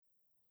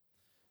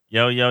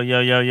Yo, yo,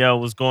 yo, yo, yo.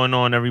 What's going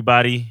on,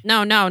 everybody?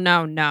 No.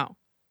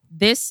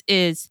 This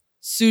is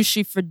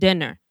Sushi for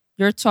Dinner.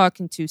 You're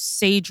talking to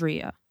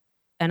Sadria,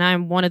 and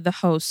I'm one of the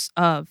hosts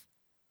of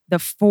the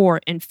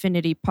For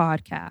Infinity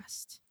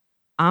podcast.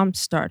 I'm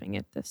starting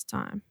it this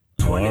time.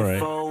 All right.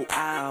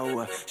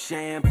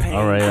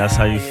 That's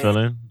how you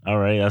feeling. All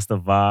right, that's the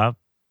vibe.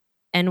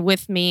 And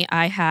with me,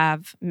 I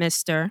have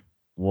Mr.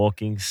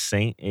 Walking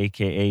Saint,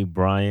 a.k.a.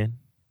 Brian.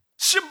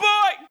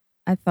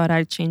 I thought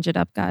I'd change it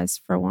up,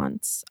 guys, for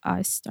once.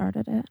 I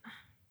started it.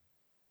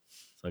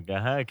 So go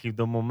ahead, keep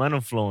the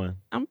momentum flowing.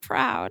 I'm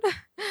proud.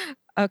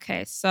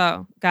 Okay,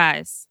 so,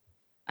 guys,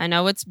 I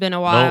know it's been a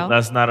while. Nope,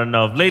 that's not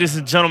enough. Ladies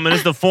and gentlemen,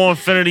 it's the For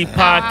Infinity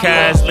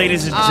podcast.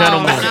 Ladies and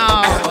gentlemen,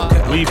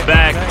 we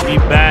back.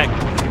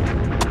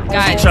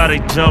 Guys, You try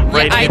to jump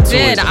right I into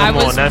did. it. I Come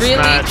was on, that's really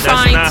not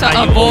trying how to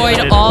you avoid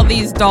open it. all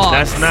these dogs.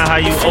 That's not how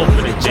you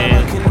open it,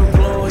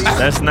 man.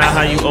 That's not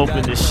how you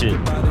open this shit.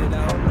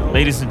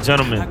 Ladies and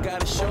gentlemen,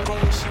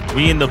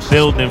 we in the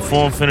building.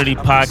 For Infinity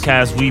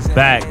podcast, we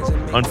back.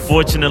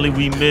 Unfortunately,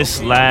 we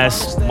missed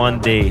last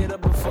Monday.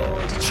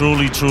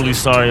 Truly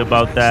sorry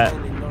about that.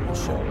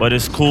 But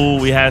it's cool.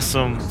 We had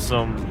some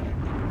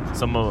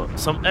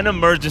an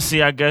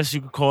emergency, I guess you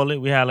could call it.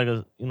 We had like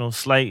a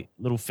slight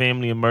little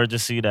family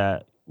emergency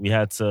that we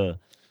had to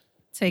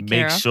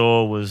make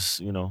sure was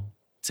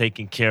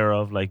taken care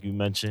of, like you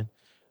mentioned.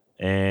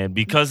 And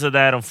because of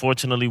that,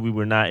 unfortunately, we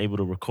were not able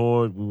to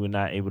record. We were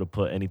not able to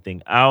put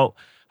anything out.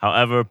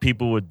 However,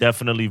 people were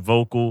definitely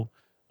vocal.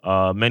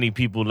 Many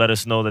people let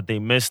us know that they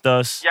missed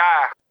us. Yeah.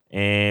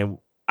 And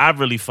I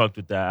really fucked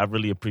with that. I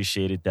really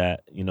appreciated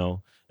that. It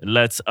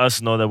lets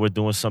us know that we're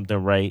doing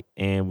something right,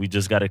 and we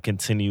just got to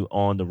continue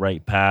on the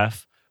right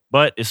path.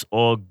 But it's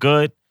all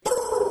good.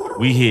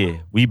 We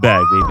here. We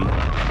back, baby.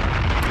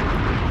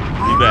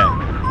 We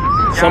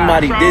back.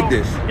 Somebody did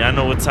this. Y'all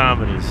know what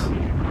time it is.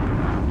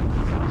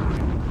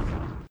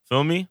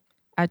 Feel me?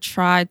 I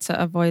tried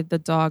to avoid the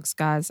dogs,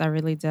 guys. I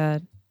really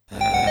did.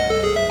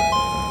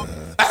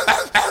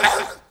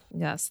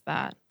 Yes,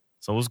 that.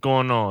 So what's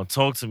going on?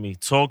 Talk to me.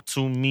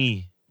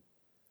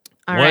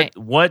 All right.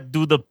 What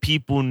do the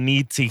people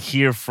need to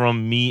hear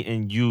from me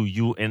and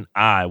you and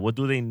I? What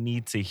do they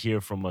need to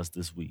hear from us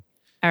this week?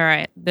 All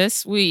right.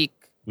 This week,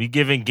 we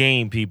giving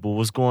game, people.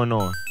 What's going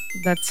on?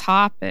 the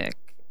topic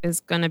is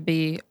going to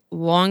be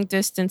long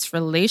distance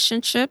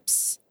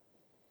relationships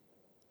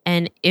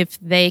and if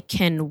they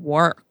can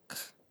work.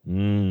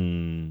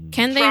 Can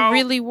they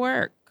really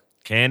work?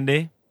 Can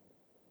they?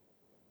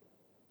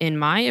 In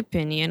my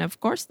opinion,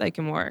 of course they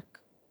can work.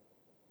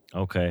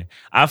 Okay.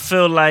 I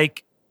feel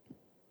like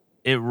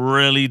it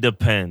really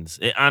depends.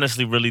 It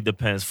honestly really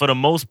depends. For the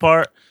most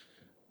part,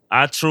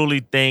 I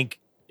truly think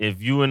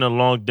if you in a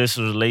long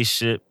distance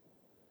relationship,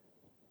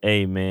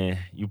 hey man,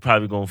 you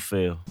probably gonna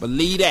fail.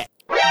 Believe that.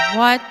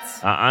 What?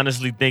 I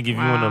honestly think if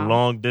you in a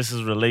long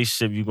distance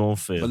relationship, you gonna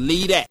fail.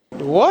 Believe that.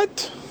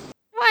 What?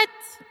 What?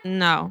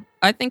 No.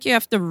 I think you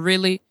have to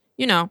really,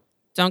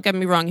 don't get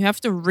me wrong. You have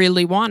to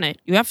really want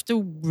it. You have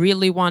to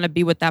really want to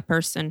be with that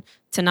person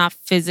to not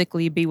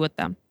physically be with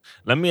them.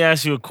 Let me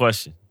ask you a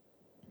question.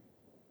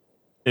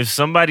 If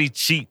somebody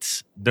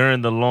cheats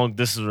during the long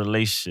distance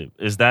relationship,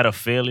 is that a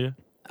failure?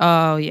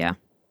 Oh, yeah.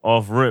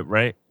 Off rip,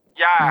 right?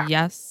 Yeah.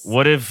 Yes.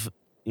 What if,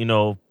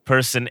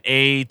 person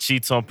A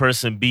cheats on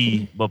person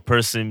B, but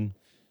person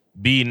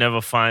B never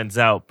finds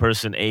out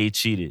person A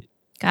cheated?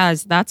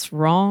 Guys, that's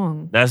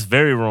wrong. That's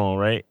very wrong,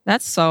 right?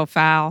 That's so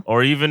foul.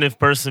 Or even if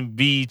person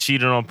B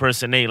cheated on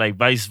person A, like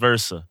vice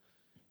versa.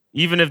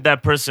 Even if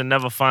that person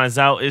never finds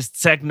out, it's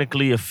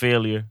technically a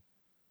failure.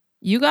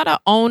 You got to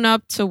own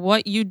up to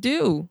what you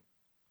do.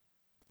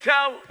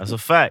 That's a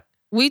fact.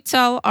 We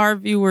tell our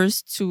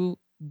viewers to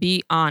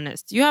be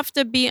honest. You have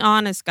to be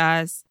honest,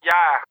 guys. Yeah.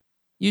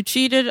 You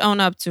cheated, own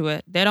up to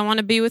it. They don't want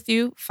to be with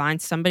you,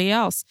 find somebody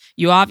else.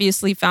 You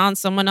obviously found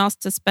someone else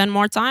to spend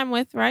more time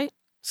with, right?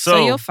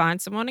 So you'll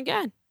find someone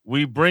again.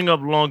 We bring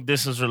up long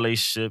distance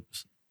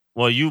relationships.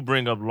 Well, you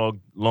bring up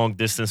long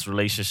distance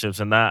relationships,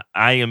 and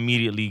I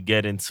immediately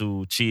get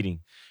into cheating.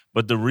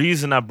 But the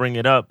reason I bring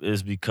it up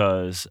is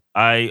because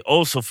I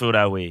also feel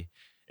that way.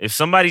 If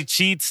somebody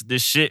cheats, the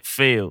shit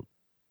failed.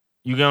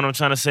 You get what I'm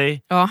trying to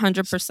say? Oh,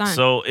 100%.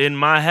 So in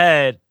my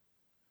head,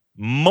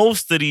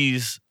 most of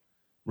these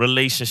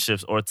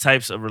relationships or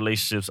types of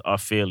relationships are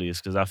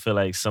failures because I feel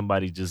like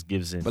somebody just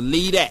gives in.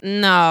 Believe that.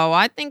 No,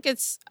 I think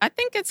it's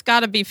got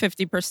to be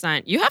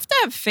 50%. You have to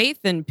have faith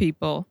in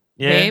people.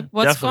 Yeah, babe.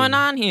 What's definitely going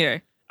on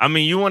here? I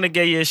mean, you want to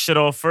get your shit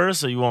off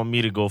first or you want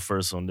me to go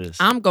first on this?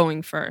 I'm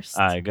going first.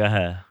 All right, go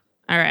ahead.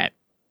 All right.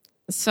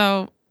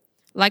 So,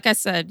 like I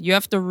said, you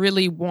have to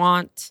really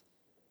want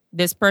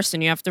this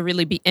person. You have to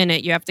really be in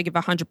it. You have to give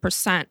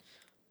 100%.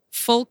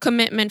 Full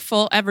commitment,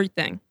 full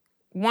everything.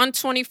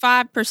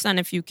 125%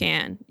 if you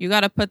can. You got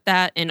to put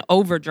that in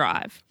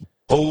overdrive.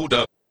 Hold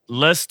up.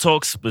 Let's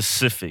talk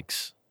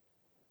specifics.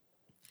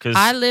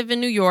 I live in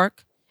New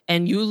York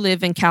and you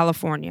live in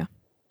California.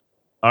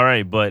 All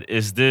right, but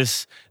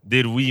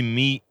did we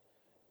meet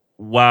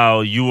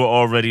while you were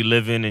already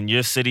living in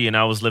your city and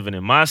I was living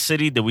in my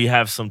city? Did we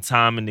have some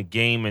time in the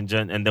game and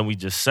then we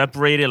just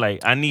separated?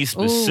 Like, I need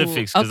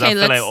specifics because I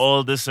feel like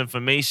all this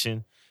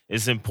information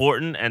is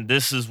important, and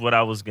this is what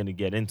I was going to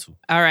get into.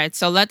 All right,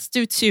 so let's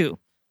do 2.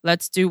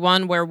 Let's do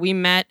one where we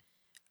met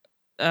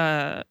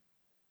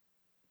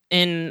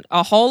in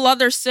a whole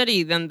other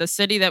city than the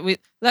city that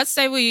let's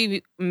say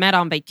we met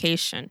on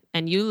vacation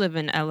and you live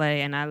in LA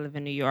and I live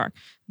in New York,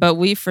 but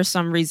we for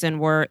some reason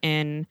were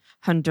in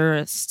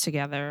Honduras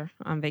together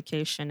on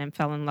vacation and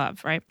fell in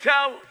love, right?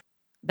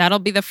 That'll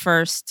be the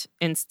first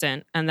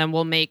instant, and then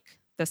we'll make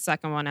the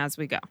second one as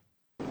we go.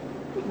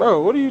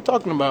 Bro, what are you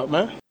talking about,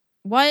 man?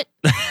 What?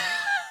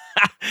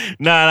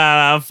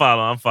 Nah, I'm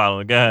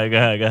following. Go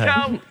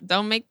ahead.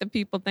 Don't make the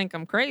people think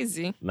I'm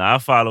crazy. Nah, I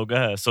follow. Go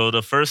ahead. So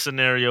the first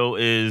scenario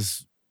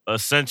is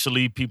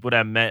essentially people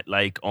that met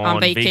like on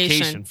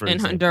vacation for in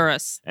example.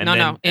 Honduras. In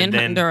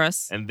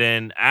Honduras. And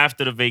then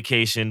after the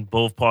vacation,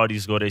 both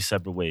parties go their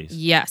separate ways.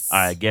 Yes. All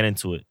right, get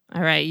into it.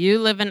 All right, you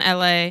live in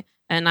LA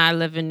and I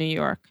live in New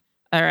York.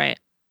 All right.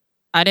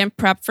 I didn't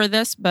prep for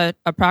this, but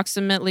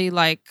approximately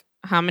like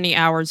how many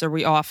hours are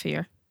we off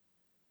here?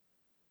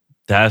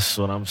 That's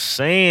what I'm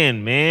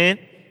saying, man.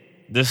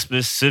 The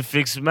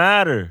specifics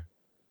matter.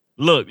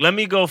 Look, let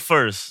me go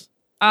first.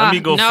 Let me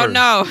go first.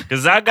 No.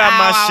 Because I got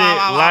my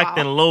shit locked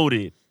and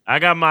loaded. I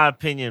got my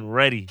opinion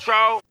ready.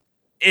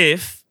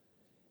 If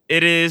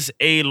it is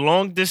a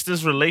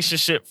long-distance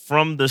relationship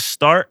from the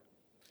start,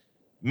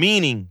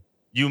 meaning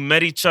you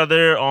met each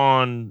other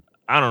on,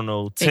 I don't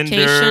know,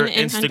 Tinder,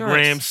 Instagram,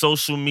 Honduras.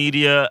 Social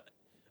media.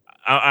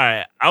 All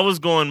right, I was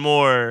going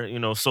more,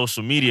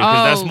 social media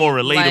because that's more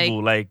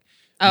relatable. Like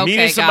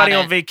meeting somebody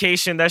on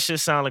vacation, that shit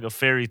sound like a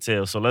fairy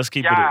tale. So let's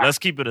keep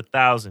it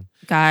 1,000.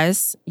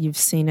 Guys, you've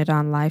seen it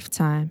on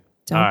Lifetime.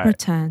 Don't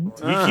pretend.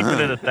 We keep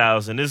it at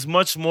 1,000. It's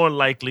much more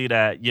likely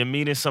that you're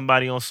meeting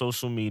somebody on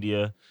social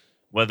media,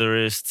 whether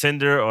it's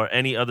Tinder or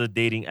any other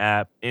dating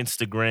app,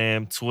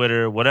 Instagram,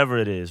 Twitter, whatever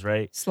it is,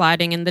 right?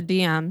 Sliding in the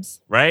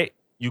DMs. Right?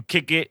 You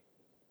kick it,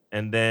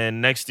 and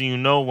then next thing you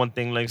know, one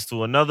thing links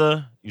to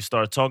another. You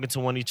start talking to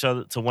one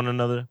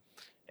another,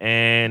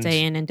 and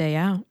day in and day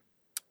out.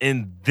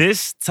 In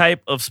this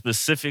type of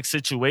specific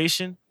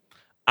situation,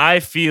 I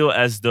feel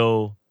as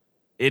though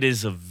it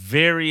is a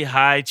very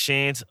high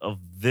chance of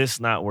this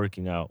not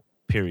working out,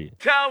 period.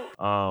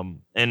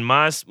 And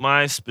my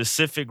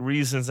specific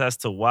reasons as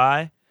to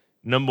why,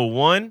 number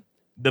one,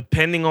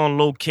 depending on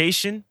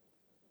location,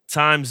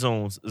 time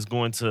zones is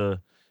going to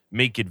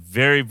make it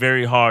very,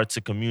 very hard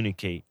to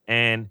communicate.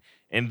 And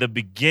in the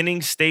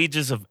beginning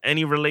stages of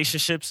any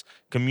relationships,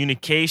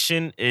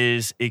 communication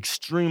is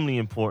extremely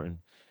important.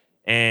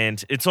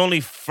 And it's only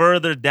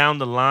further down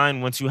the line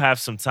once you have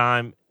some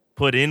time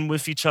put in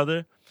with each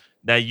other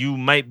that you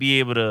might be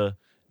able to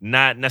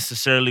not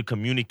necessarily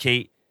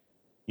communicate,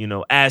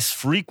 as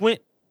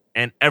frequent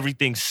and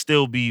everything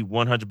still be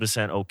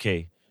 100%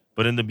 okay.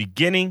 But in the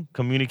beginning,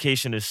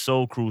 communication is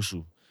so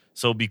crucial.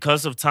 So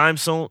because of time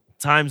zone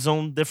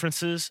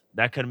differences,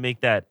 that could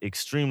make that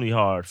extremely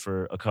hard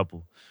for a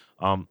couple.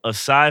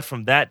 Aside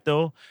from that,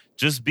 though,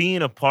 just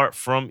being apart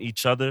from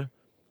each other,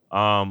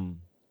 FaceTime,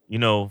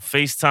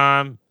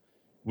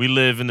 we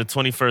live in the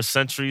 21st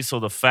century, so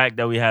the fact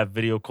that we have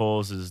video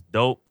calls is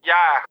dope. Yeah.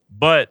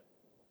 But,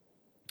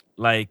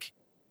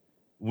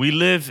 we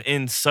live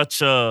in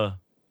such a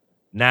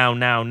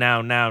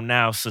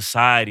now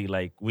society.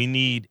 Like, we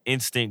need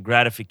instant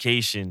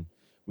gratification.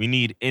 We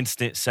need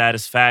instant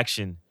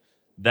satisfaction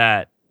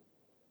that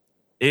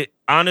it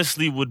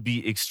honestly would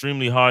be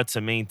extremely hard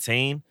to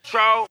maintain.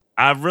 So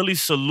I really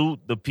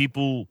salute the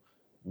people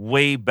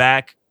way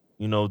back,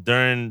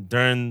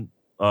 during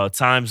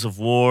times of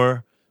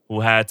war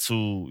who had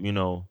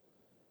to,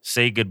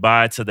 say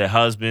goodbye to their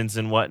husbands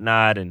and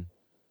whatnot. And,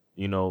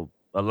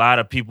 a lot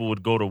of people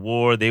would go to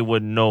war. They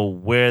wouldn't know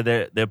where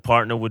their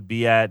partner would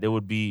be at. They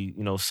would be,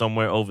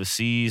 somewhere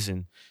overseas.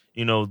 And,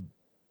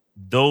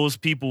 those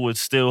people would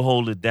still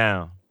hold it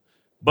down.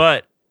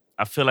 But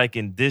I feel like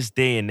in this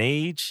day and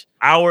age,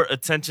 our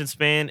attention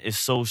span is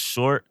so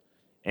short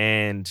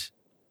and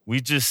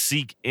we just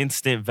seek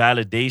instant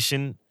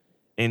validation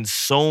in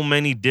so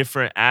many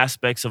different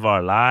aspects of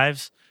our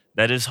lives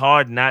that it's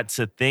hard not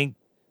to think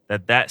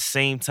that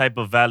same type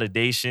of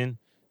validation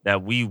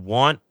that we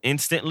want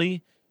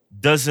instantly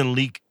doesn't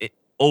leak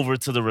over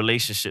to the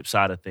relationship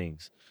side of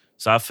things.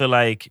 So I feel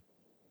like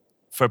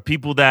for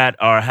people that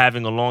are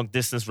having a long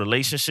distance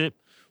relationship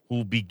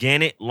who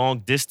began it long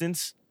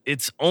distance,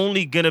 it's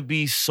only going to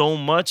be so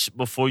much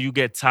before you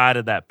get tired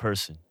of that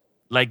person.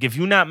 Like, if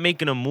you're not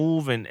making a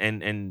move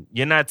and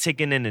you're not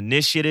taking an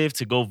initiative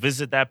to go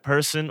visit that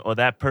person or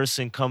that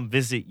person come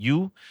visit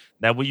you,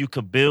 that way you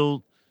could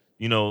build,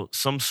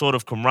 some sort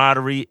of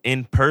camaraderie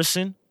in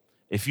person.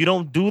 If you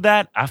don't do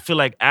that, I feel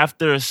like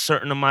after a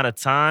certain amount of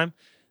time,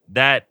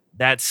 that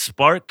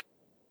spark,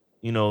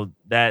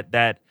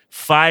 that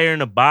fire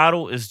in a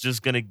bottle is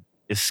just going to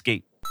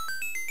escape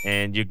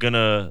and you're going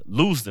to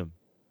lose them.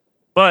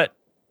 But,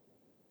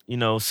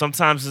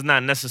 sometimes it's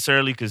not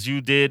necessarily because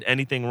you did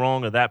anything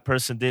wrong or that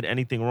person did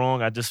anything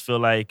wrong. I just feel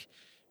like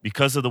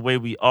because of the way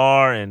we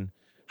are and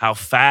how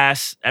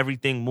fast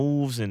everything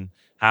moves and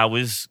how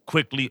it's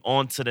quickly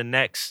on to the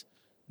next,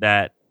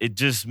 that it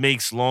just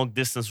makes long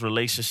distance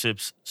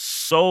relationships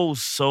so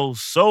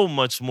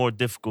much more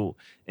difficult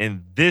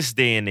in this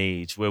day and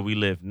age where we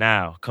live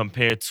now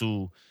compared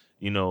to,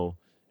 in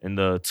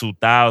the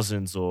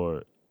 2000s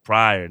or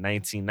prior,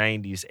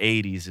 1990s,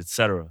 80s,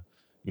 etc.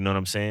 You know what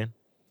I'm saying?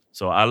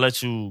 So I'll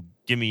let you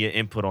give me your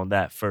input on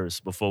that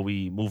first before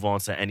we move on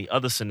to any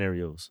other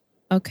scenarios.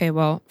 Okay,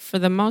 well, for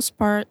the most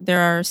part,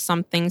 there are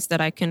some things that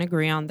I can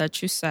agree on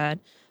that you said.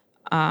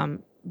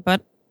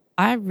 But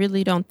I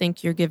really don't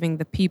think you're giving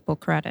the people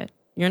credit.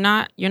 You're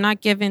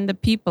not giving the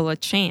people a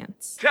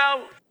chance.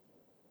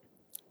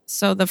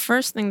 So the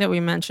first thing that we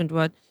mentioned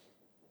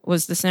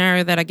was the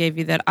scenario that I gave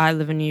you that I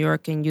live in New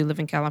York and you live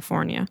in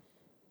California.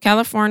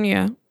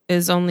 California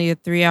is only a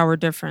 3-hour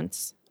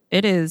difference.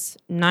 It is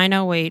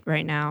 9:08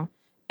 right now,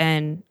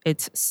 and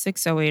it's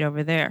 6:08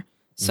 over there.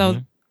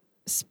 So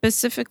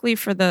specifically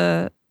for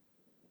the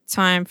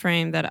time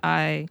frame that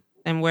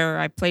where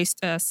I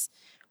placed us,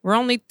 we're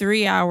only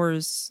 3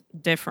 hours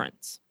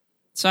difference.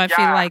 So I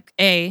feel like,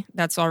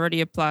 that's already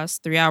a plus.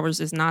 3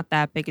 hours is not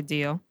that big a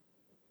deal.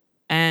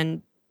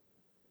 And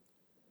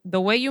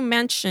the way you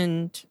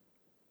mentioned,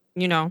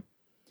 FaceTime,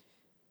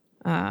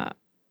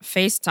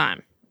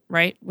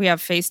 right? We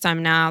have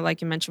FaceTime now.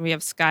 Like you mentioned, we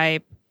have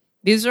Skype.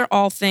 These are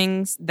all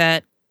things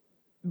that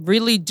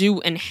really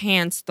do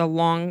enhance the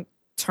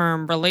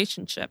long-term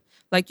relationship.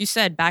 Like you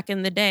said, back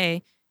in the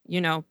day,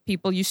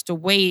 people used to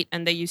wait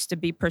and they used to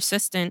be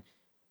persistent.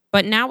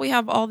 But now we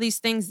have all these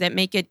things that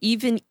make it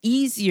even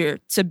easier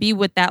to be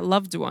with that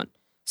loved one.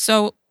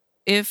 So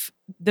if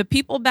the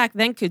people back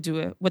then could do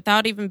it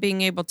without even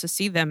being able to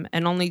see them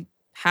and only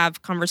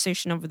have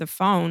conversation over the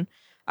phone,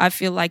 I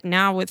feel like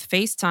now with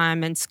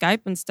FaceTime and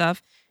Skype and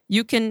stuff,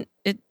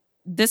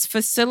 this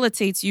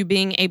facilitates you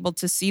being able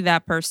to see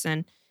that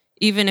person,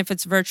 even if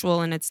it's virtual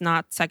and it's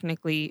not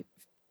technically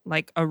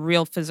like a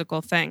real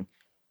physical thing.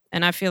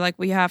 And I feel like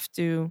we have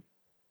to,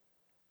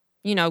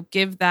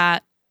 give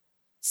that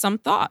some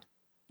thought.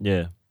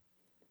 Yeah.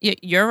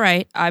 You're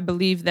right. I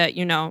believe that,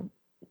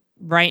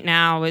 right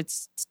now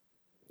it's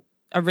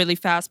a really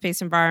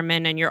fast-paced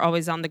environment and you're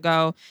always on the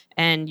go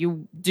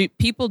and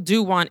people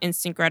do want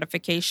instant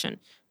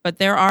gratification. But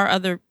there are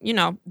other,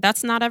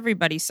 that's not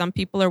everybody. Some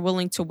people are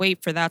willing to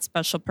wait for that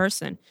special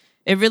person.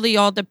 It really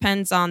all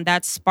depends on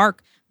that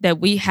spark that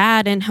we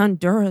had in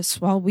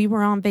Honduras while we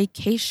were on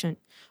vacation.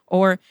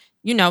 Or,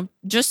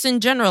 just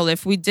in general,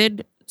 if we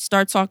did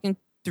start talking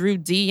through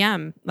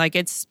DM, like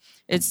it's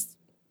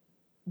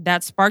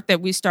that spark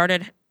that we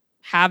started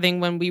having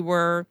when we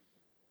were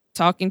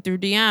talking through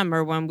DM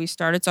or when we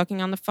started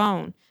talking on the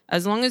phone.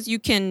 As long as you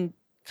can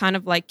kind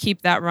of like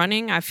keep that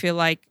running, I feel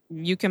like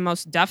you can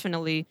most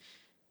definitely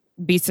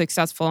be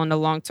successful in a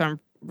long-term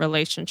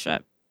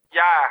relationship.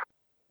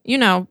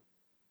 Yeah.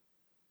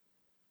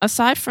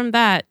 Aside from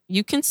that,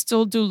 you can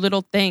still do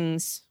little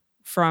things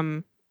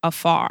from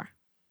afar.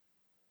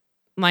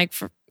 Like,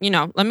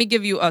 let me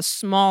give you a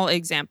small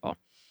example.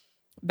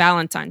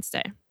 Valentine's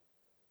Day.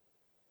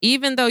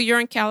 Even though you're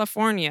in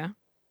California,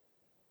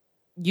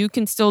 you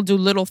can still do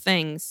little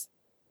things,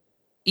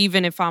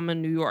 even if I'm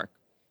in New York.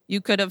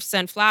 You could have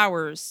sent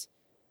flowers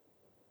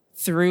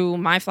through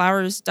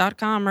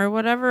myflowers.com or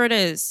whatever it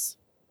is.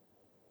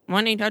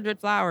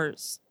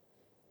 1-800-Flowers.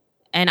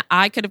 And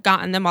I could have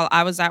gotten them while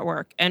I was at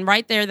work. And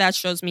right there, that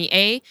shows me,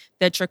 A,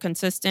 that you're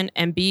consistent,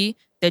 and B,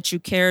 that you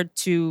cared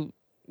to,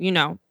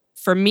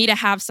 for me to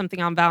have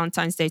something on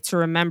Valentine's Day to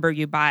remember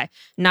you by.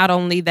 Not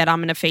only that I'm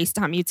going to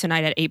FaceTime you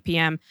tonight at 8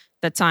 p.m.,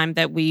 the time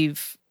that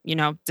we've,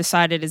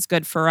 decided is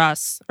good for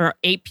us, or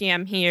 8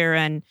 p.m. here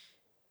and,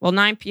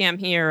 9 p.m.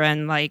 here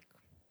and like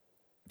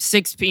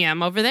 6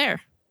 p.m. over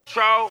there.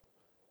 All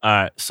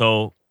right.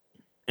 So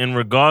in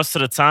regards to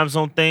the time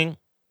zone thing,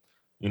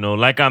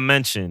 like I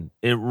mentioned,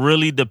 it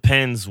really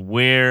depends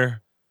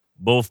where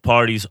both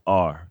parties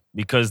are,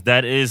 because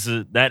that is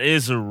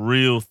a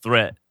real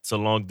threat to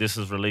long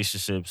distance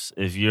relationships.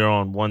 If you're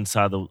on one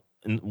side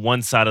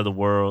of the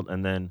world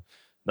and then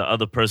the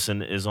other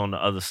person is on the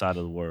other side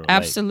of the world.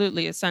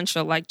 Absolutely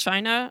essential. Like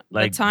China,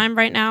 the time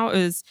right now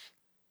is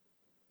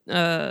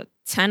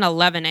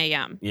 10:11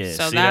 a.m. Yeah,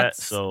 so see that's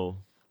that? So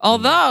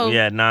although we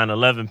at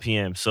 9:11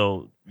 p.m.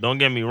 So don't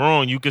get me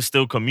wrong, you can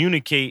still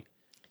communicate.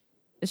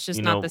 It's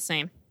just not the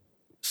same.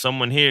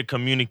 Someone here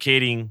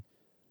communicating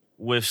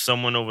with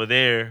someone over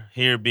there,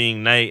 here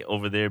being night,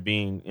 over there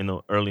being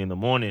early in the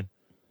morning.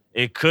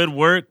 It could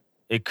work.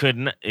 It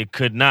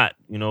could not,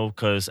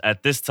 because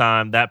at this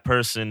time that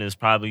person is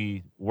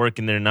probably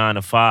working their 9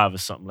 to 5 or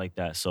something like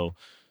that. So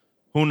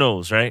who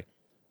knows, right?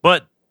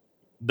 But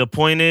the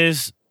point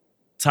is,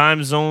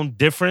 time zone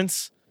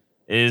difference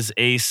is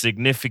a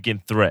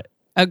significant threat.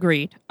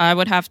 Agreed. I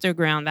would have to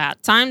agree on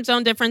that. Time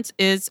zone difference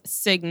is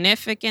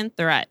significant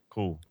threat.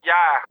 Cool. Yeah.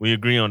 We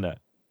agree on that.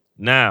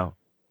 Now,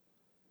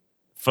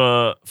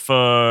 for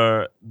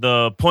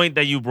the point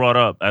that you brought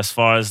up, as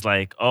far as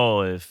like,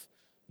 if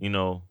You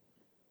know,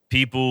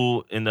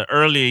 people in the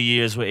earlier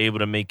years were able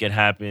to make it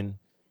happen.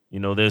 You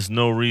know, there's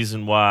no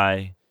reason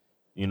why,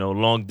 you know,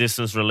 long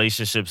distance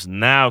relationships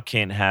now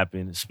can't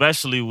happen,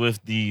 especially with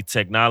the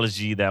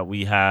technology that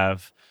we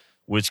have,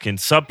 which can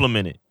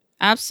supplement it.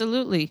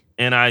 Absolutely.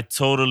 And I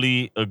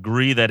totally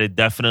agree that it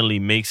definitely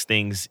makes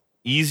things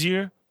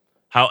easier.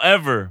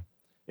 However,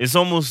 it's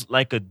almost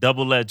like a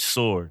double-edged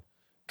sword,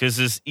 because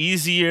it's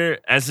easier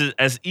as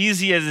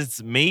easy as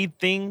it's made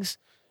things,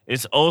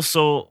 it's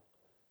also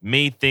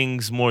made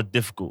things more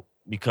difficult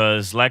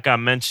because, like I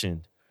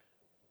mentioned,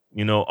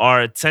 you know,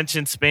 our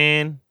attention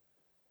span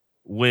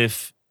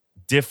with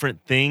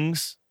different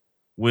things,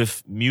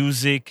 with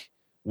music,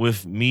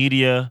 with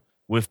media,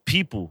 with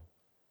people,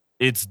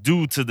 it's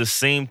due to the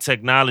same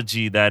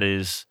technology that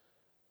is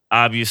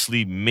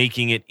obviously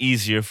making it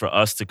easier for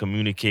us to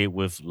communicate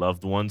with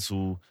loved ones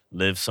who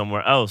live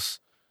somewhere else.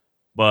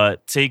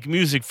 But take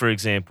music, for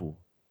example.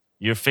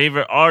 Your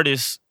favorite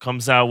artist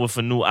comes out with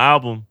a new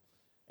album,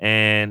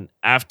 and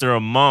after a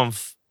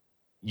month,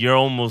 you're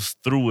almost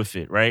through with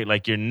it, right?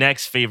 Like your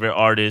next favorite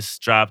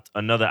artist dropped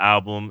another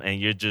album, and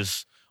you're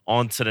just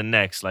on to the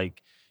next.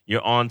 Like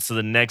you're on to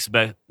the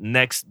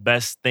next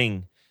best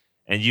thing.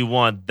 And you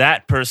want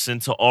that person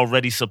to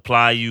already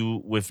supply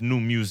you with new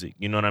music.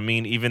 You know what I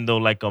mean? Even though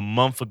like a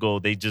month ago,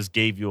 they just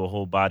gave you a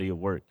whole body of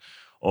work.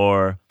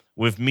 Or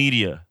with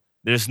media,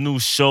 there's new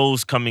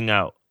shows coming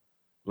out.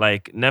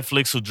 Like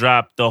Netflix will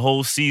drop the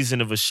whole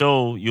season of a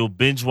show. You'll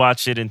binge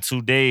watch it in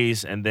 2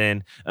 days. And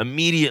then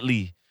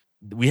immediately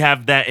we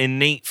have that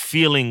innate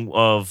feeling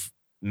of,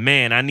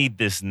 man, I need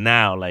this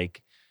now.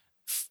 Like,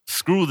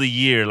 screw the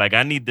year. Like,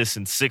 I need this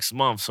in 6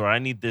 months, or I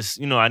need this,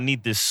 you know, I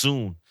need this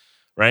soon.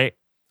 Right?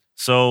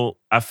 So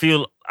I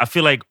feel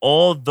like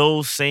all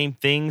those same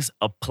things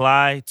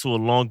apply to a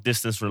long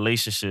distance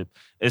relationship,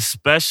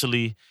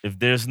 especially if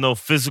there's no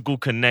physical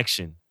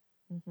connection.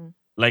 Mm-hmm.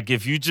 Like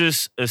if you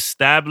just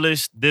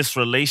establish this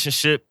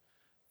relationship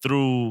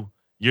through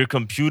your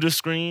computer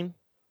screen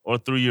or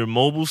through your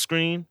mobile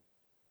screen,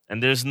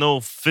 and there's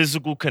no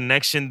physical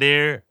connection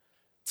there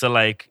to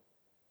like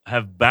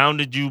have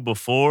bounded you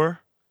before,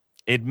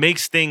 it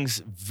makes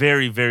things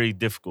very, very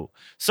difficult.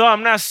 So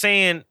I'm not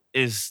saying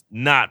it's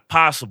not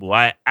possible.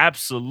 I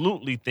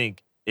absolutely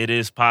think it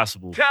is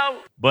possible,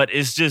 but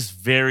it's just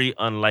very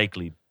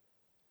unlikely.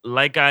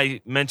 Like I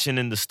mentioned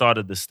in the start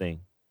of this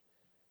thing,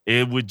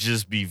 it would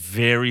just be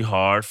very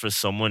hard for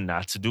someone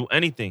not to do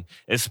anything,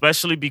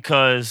 especially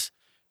because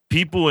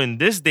people in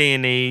this day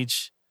and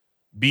age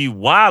be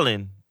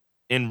wilding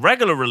in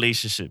regular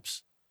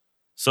relationships.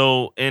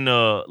 So in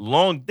a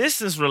long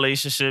distance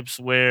relationships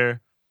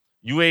where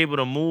you able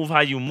to move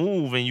how you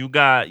move and you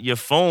got your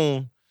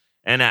phone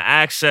and an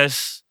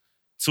access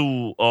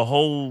to a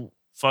whole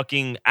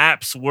fucking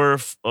app's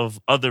worth of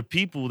other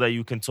people that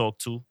you can talk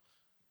to,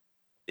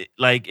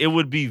 it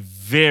would be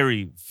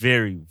very,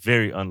 very,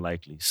 very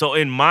unlikely. So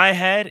in my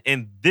head,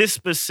 in this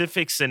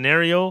specific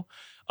scenario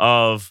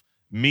of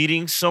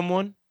meeting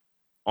someone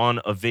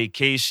on a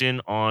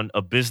vacation, on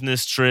a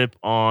business trip,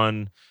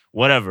 on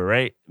whatever,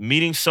 right?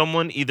 Meeting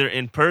someone either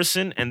in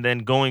person and then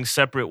going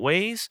separate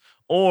ways,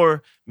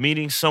 or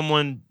meeting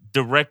someone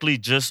directly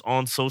just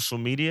on social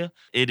media,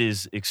 it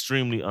is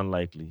extremely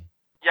unlikely.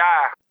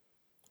 Yeah.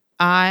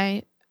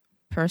 I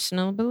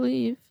personally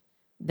believe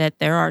that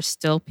there are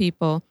still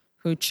people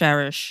who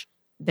cherish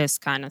this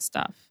kind of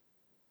stuff.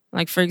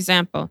 Like, for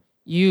example,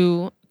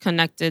 you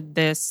connected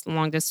this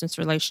long distance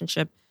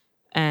relationship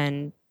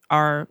and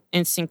our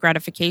instant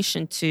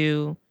gratification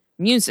to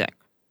music.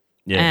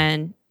 Yeah.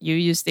 And you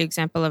use the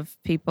example of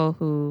people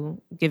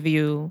who give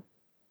you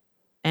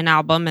an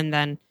album and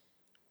then,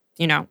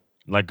 you know,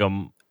 like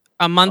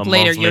a month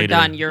later, you're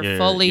done. You're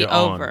fully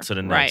over. On to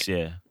the next, right.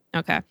 Yeah.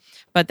 Okay.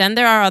 But then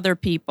there are other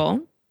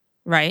people,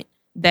 right,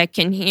 that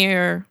can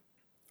hear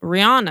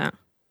Rihanna.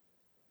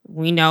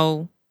 We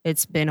know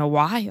it's been a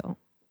while.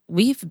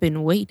 We've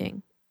been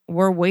waiting.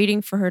 We're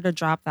waiting for her to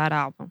drop that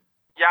album.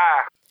 Yeah.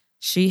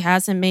 She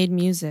hasn't made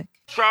music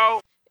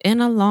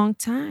in a long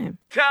time.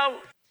 Tell.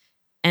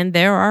 And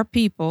there are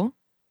people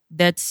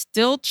that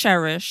still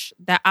cherish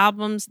the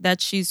albums that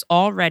she's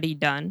already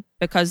done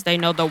because they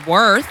know the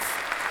worth,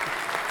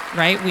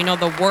 right? We know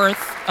the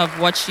worth of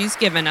what she's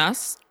given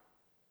us.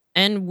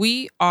 And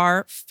we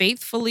are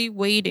faithfully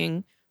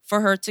waiting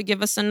for her to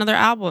give us another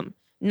album.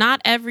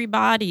 Not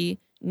everybody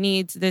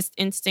needs this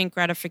instant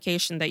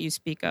gratification that you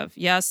speak of.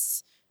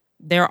 Yes,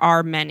 there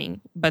are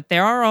many, but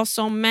there are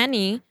also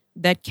many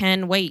that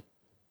can wait.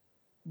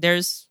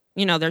 There's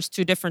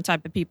two different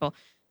type of people.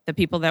 The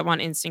people that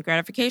want instant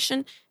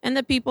gratification and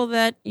the people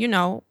that,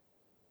 know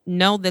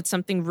that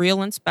something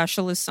real and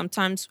special is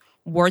sometimes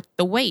worth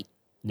the wait.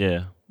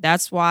 Yeah.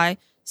 That's why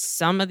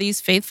some of these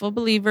faithful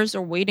believers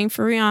are waiting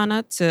for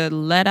Rihanna to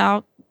let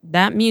out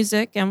that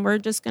music, and we're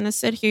just going to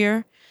sit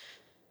here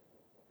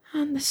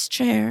on this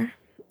chair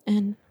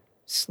and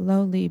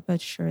slowly but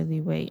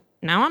surely wait.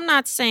 Now, I'm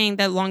not saying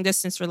that long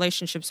distance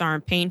relationships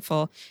aren't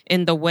painful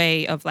in the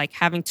way of like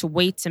having to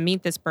wait to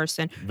meet this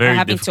person or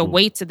having to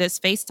wait to this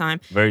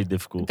FaceTime. Very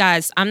difficult.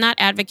 Guys, I'm not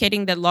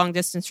advocating that long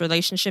distance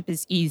relationship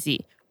is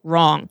easy.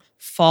 Wrong.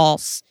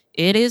 False.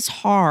 It is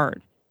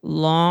hard.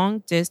 Long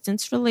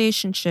distance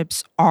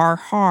relationships are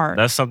hard.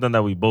 That's something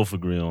that we both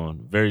agree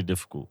on. Very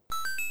difficult.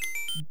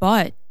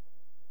 But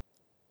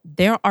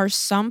there are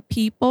some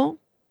people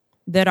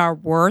that are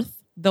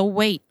worth the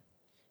wait.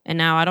 And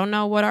now I don't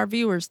know what our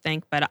viewers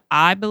think, but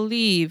I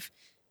believe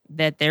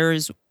that there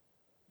is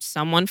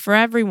someone for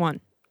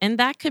everyone. And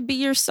that could be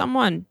your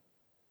someone.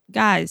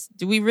 Guys,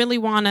 do we really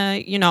want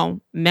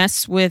to,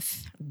 mess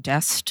with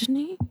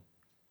destiny?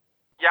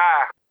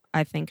 Yeah.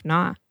 I think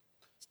not.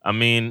 I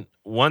mean,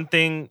 one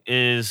thing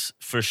is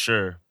for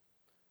sure.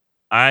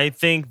 I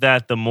think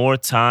that the more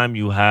time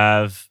you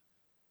have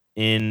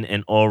in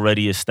an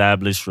already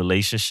established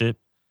relationship,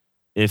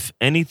 if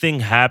anything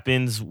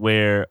happens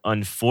where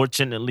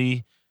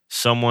unfortunately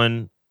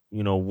someone,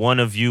 one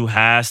of you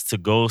has to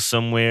go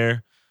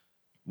somewhere,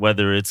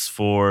 whether it's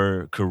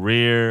for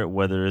career,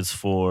 whether it's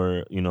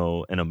for,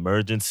 an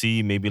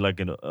emergency, maybe like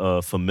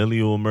a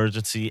familial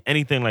emergency,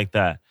 anything like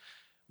that,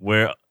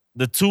 where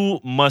the two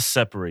must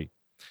separate.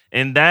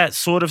 In that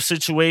sort of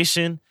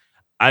situation,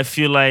 I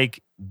feel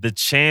like the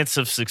chance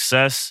of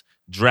success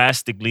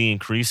drastically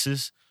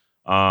increases.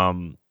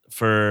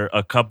 For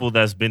a couple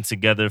that's been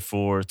together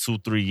for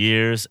 2-3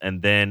 years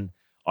and then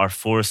are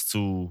forced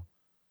to,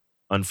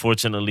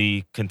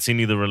 unfortunately,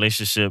 continue the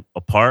relationship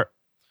apart,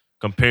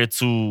 compared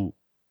to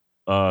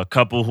a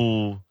couple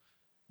who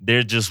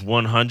they're just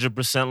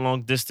 100%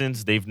 long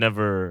distance. They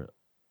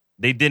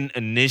didn't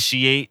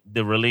initiate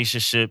the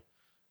relationship,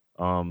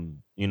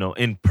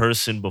 in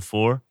person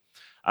before.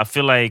 I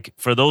feel like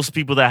for those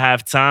people that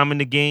have time in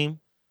the game,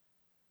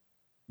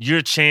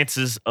 your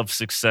chances of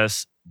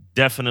success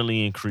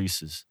definitely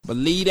increases.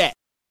 Believe that.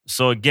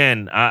 So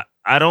again,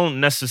 I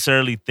don't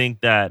necessarily think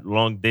that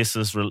long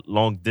distance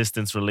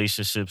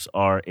relationships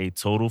are a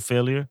total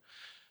failure.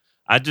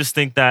 I just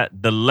think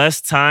that the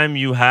less time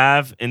you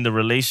have in the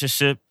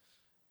relationship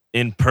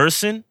in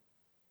person,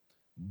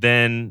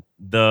 then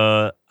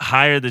the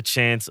higher the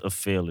chance of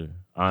failure,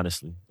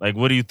 honestly. Like,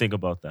 what do you think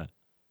about that?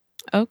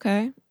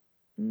 Okay.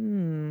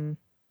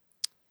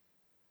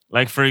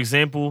 Like, for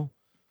example,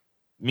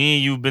 me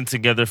and you've been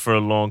together for a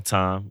long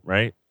time,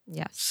 right?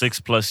 Yes.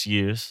 6+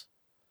 years.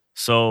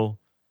 So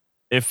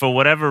if for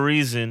whatever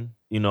reason,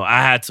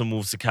 I had to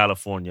move to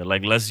California,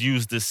 like let's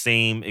use the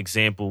same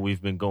example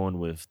we've been going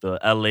with, the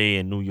LA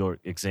and New York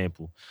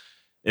example.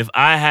 If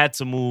I had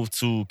to move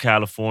to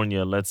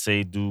California, let's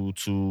say due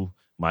to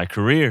my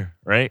career,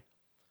 right?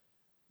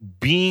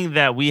 Being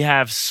that we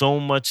have so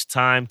much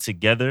time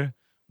together,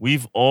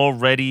 we've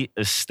already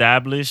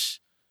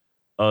established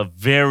a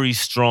very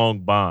strong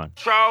bond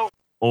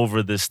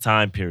over this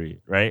time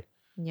period, right?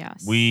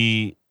 Yes.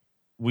 We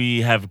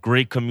have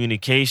great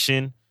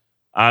communication.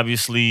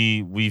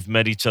 Obviously, we've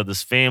met each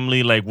other's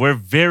family. Like, we're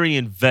very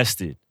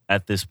invested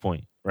at this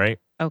point, right?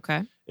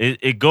 Okay.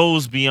 It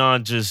goes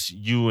beyond just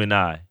you and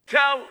I.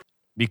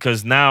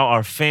 Because now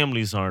our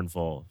families are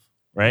involved,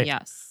 right?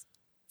 Yes.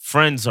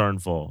 Friends are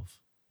involved.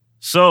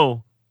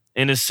 So,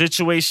 in a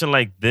situation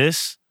like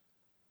this,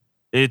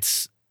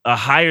 it's a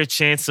higher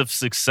chance of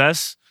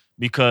success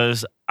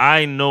because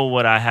I know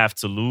what I have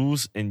to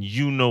lose and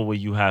you know what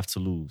you have to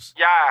lose.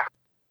 Yeah.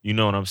 You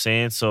know what I'm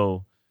saying?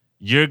 So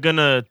you're going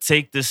to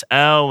take this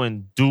L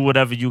and do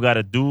whatever you got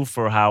to do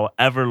for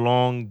however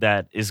long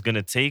that is going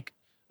to take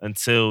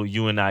until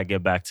you and I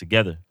get back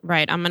together.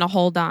 Right. I'm going to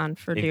hold on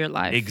for dear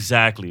life.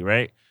 Exactly,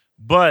 right?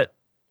 But,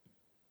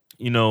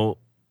 in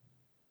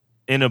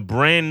a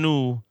brand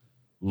new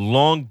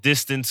long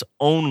distance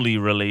only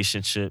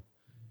relationship,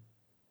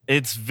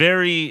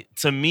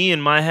 to me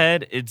in my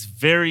head, it's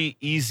very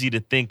easy to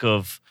think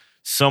of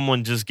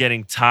someone just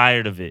getting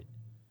tired of it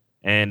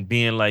and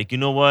being like, you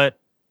know what?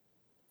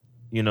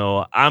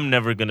 I'm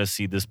never going to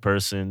see this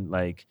person.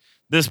 Like,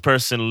 this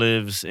person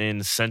lives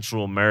in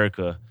Central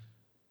America,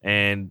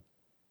 and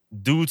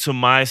due to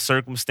my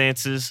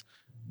circumstances,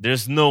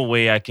 there's no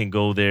way I can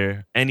go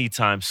there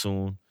anytime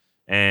soon.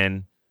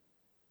 And,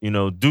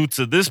 due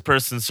to this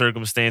person's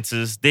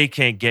circumstances, they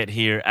can't get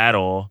here at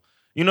all.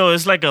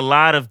 It's like a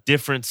lot of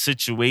different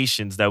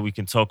situations that we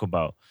can talk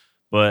about.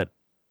 But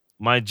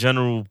my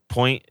general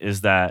point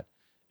is that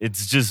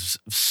it's just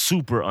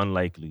super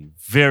unlikely,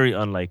 very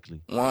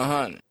unlikely.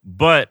 100.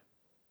 But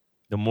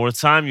the more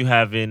time you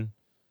have in,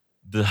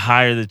 the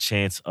higher the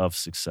chance of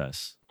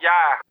success. Yeah.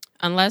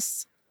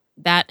 Unless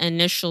that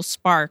initial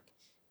spark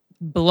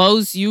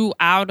blows you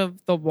out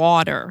of the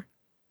water,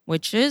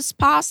 which is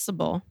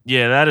possible.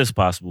 Yeah, that is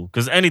possible.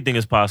 Because anything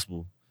is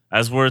possible.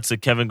 As words to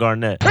Kevin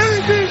Garnett.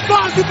 Anything's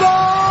possible!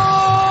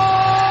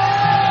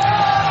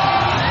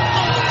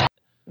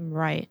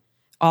 Right.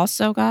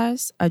 Also,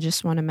 guys, I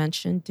just want to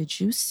mention, did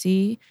you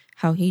see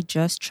how he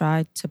just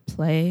tried to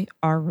play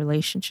our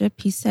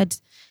relationship? He said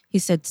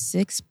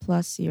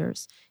 6+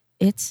 years.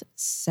 It's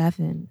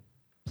 7+,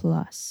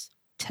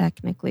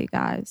 technically,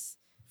 guys.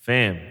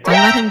 Fam. Don't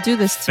let him do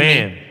this to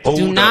me.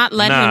 Do not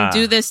let him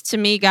do this to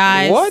me,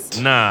 guys. What?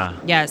 Nah.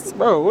 Yes.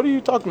 Bro, what are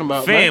you talking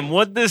about, Fam, man?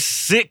 what does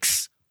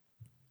 6+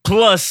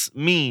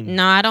 mean?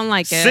 No, I don't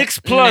like it.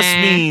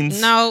 6+ means...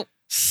 No.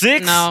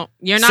 6? No.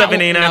 You're not... 7,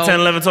 8, 9, 10,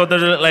 11, 12,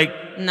 13, like...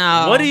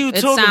 No. What are you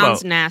talking about? It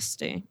sounds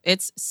nasty.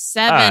 It's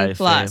 7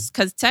 plus.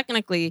 Because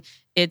technically,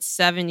 it's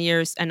 7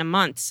 years and a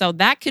month. So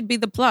that could be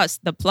the plus.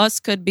 The plus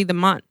could be the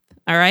month.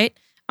 All right?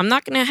 I'm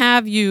not going to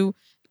have you...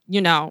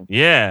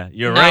 Yeah,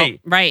 you're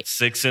right. Right.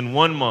 6 in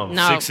 1 month,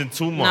 No. 6 in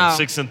 2 months,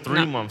 No. 6 in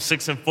 3 months,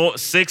 6 in 4,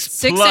 6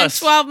 6 plus. and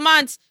 12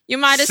 months. You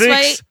might as well.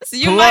 Babe.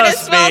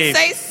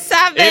 Say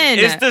 7.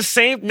 It's the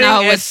same thing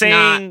No, as it's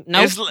saying.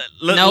 not.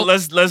 Nope.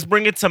 Let's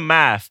bring it to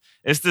math.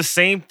 It's the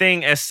same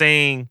thing as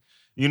saying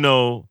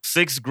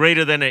 6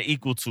 greater than or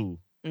equal to.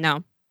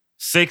 No.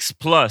 6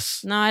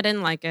 plus. No, I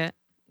didn't like it,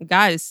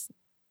 guys.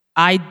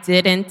 I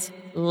didn't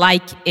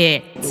like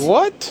it.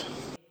 What?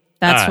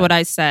 That's what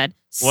I said.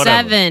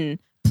 Whatever. 7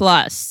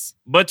 plus.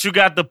 But you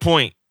got the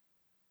point.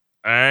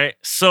 All right.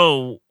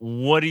 So,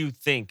 what do you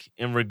think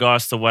in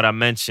regards to what I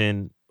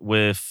mentioned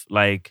with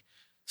like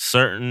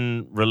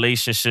certain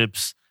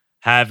relationships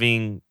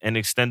having an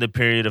extended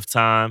period of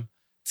time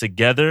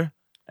together,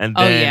 and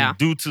then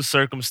due to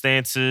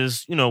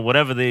circumstances,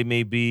 whatever they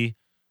may be,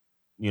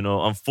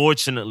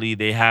 unfortunately,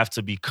 they have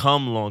to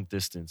become long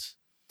distance?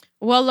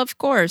 Well, of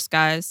course,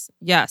 guys.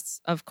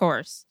 Yes, of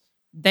course.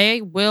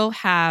 They will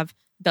have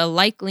the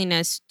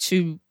likeliness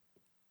to,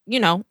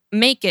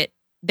 make it.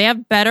 They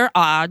have better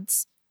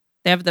odds.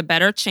 They have the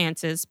better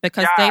chances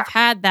because they've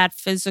had that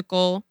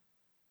physical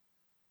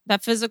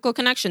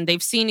connection.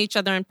 They've seen each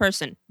other in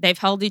person. They've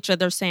held each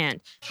other's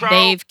hand.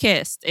 They've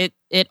kissed.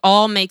 It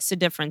all makes a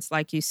difference,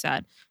 like you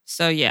said.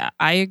 So yeah,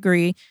 I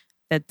agree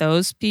that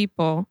those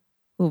people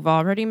who've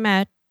already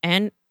met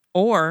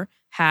or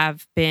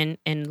have been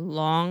in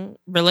long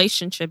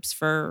relationships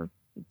for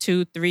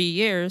 2-3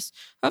 years,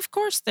 of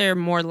course they're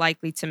more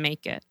likely to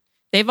make it.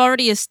 They've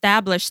already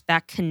established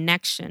that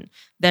connection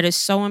that is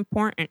so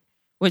important,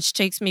 which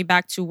takes me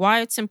back to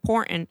why it's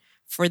important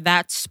for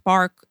that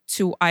spark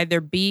to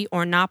either be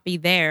or not be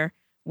there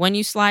when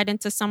you slide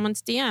into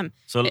someone's DM.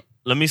 So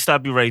let me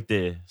stop you right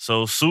there.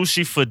 So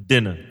sushi for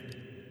dinner.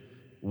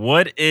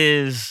 What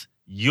is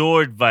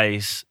your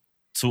advice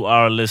to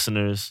our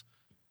listeners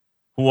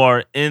who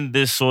are in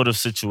this sort of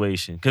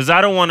situation? Because I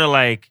don't want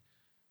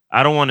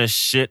to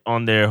shit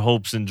on their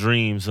hopes and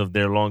dreams of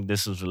their long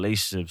distance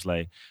relationships.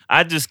 Like,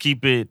 I just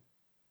keep it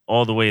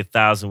all the way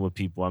 1,000 with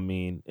people. I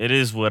mean, it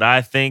is what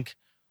I think.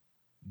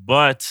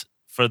 But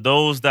for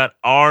those that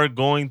are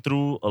going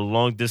through a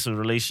long distance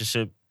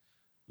relationship,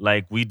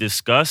 like we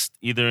discussed,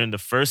 either in the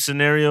first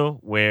scenario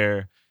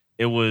where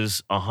it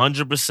was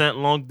 100%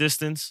 long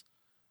distance,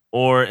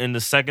 or in the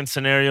second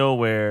scenario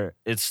where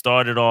it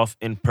started off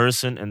in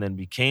person and then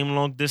became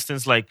long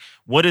distance, like,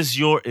 what is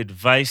your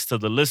advice to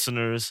the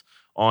listeners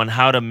on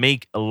how to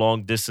make a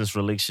long distance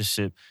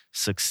relationship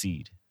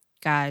succeed?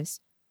 Guys,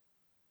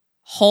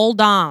 hold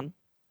on.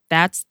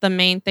 That's the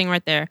main thing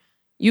right there.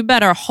 You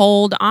better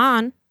hold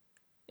on.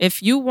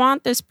 If you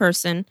want this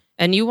person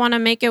and you want to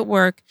make it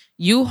work,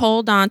 you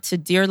hold on to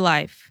dear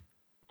life.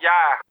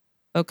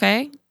 Yeah.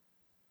 Okay?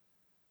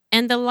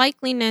 And the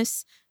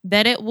likeliness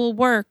that it will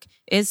work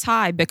is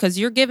high because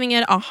you're giving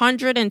it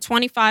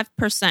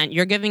 125%.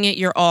 You're giving it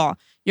your all.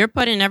 You're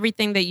putting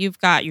everything that you've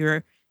got,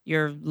 your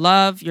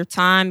love, your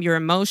time, your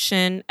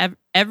emotion,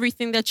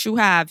 everything that you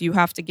have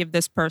to give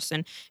this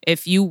person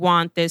if you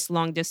want this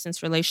long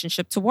distance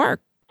relationship to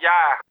work. Yeah.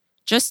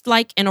 Just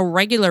like in a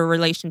regular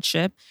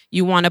relationship,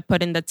 you want to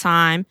put in the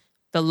time,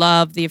 the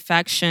love, the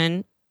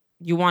affection.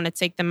 You want to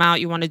take them out.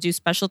 You want to do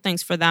special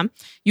things for them.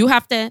 You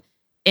have to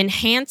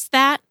enhance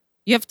that.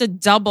 You have to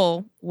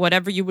double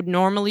whatever you would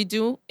normally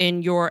do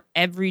in your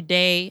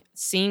everyday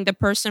seeing the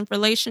person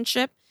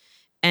relationship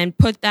and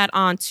put that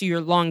onto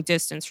your long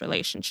distance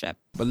relationship.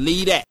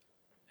 Believe that.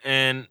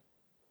 And,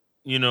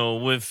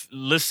 with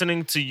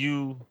listening to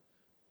you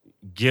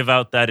give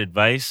out that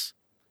advice,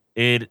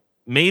 it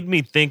made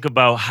me think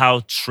about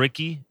how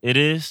tricky it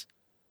is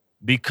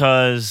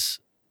because,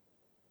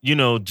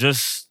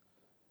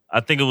 I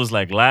think it was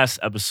like last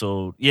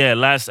episode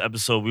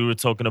we were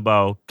talking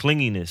about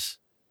clinginess.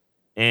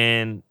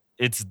 And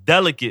it's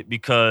delicate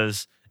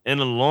because in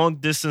a long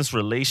distance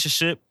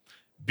relationship,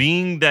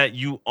 being that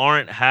you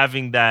aren't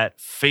having that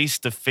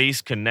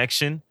face-to-face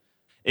connection,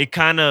 it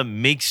kind of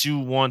makes you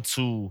want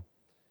to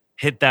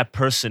hit that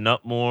person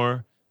up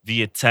more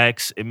via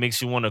text. It makes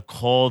you want to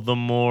call them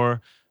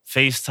more,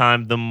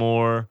 FaceTime them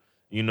more,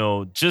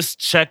 just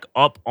check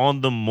up on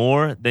them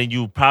more than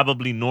you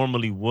probably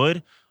normally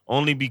would,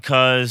 only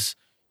because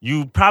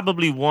you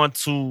probably want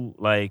to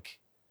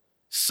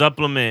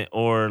supplement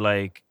or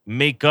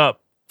make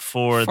up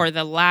for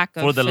the lack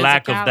of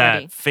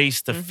that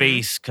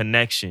face-to-face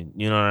connection.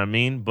 You know what I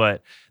mean?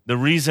 But the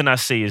reason I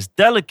say it's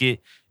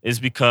delicate is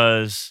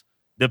because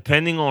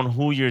depending on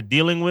who you're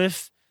dealing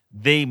with,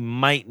 they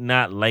might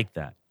not like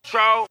that.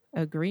 So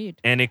Agreed.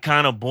 And it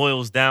kind of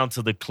boils down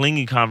to the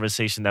clingy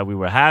conversation that we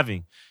were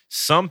having.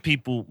 Some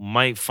people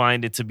might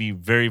find it to be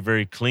very,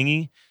 very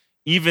clingy,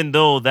 even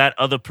though that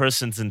other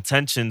person's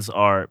intentions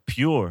are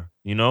pure,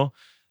 you know?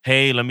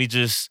 Hey, let me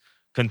just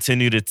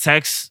continue to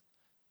text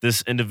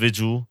this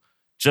individual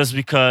just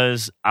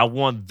because I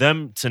want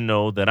them to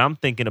know that I'm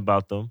thinking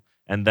about them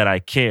and that I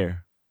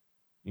care,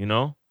 you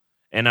know?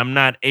 And I'm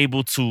not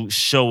able to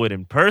show it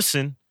in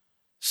person.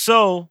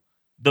 So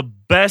the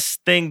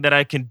best thing that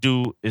I can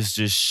do is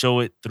just show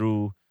it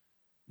through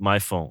my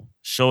phone,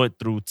 show it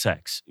through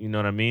text. You know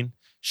what I mean?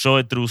 Show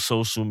it through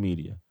social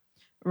media.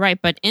 Right.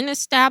 But in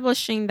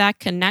establishing that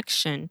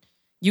connection,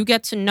 you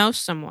get to know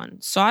someone.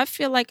 So I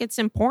feel like it's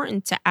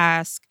important to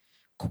ask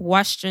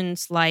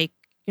questions like,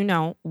 you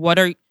know, what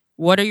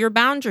are your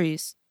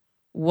boundaries?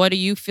 What do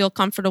you feel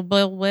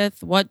comfortable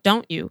with? What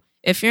don't you?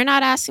 If you're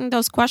not asking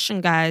those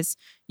questions, guys,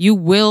 you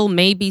will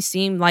maybe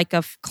seem like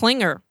a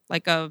clinger,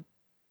 like a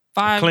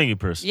clingy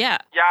person. Yeah.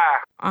 yeah.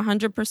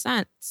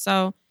 100%.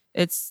 So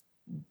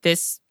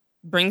this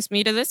brings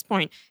me to this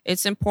point.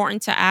 It's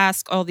important to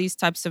ask all these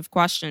types of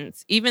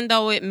questions, even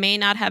though it may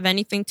not have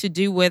anything to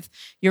do with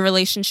your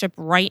relationship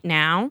right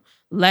now.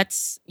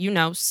 Let's,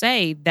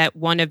 say that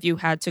one of you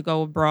had to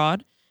go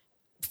abroad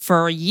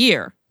for a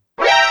year.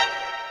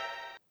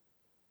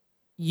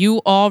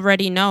 You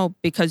already know,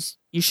 because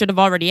you should have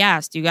already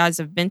asked. You guys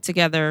have been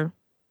together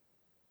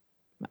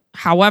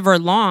however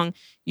long.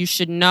 You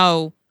should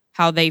know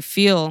how they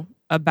feel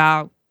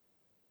about,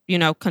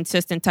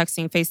 consistent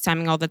texting,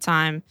 FaceTiming all the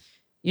time.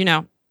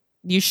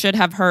 You should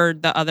have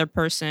heard the other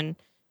person.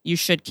 You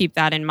should keep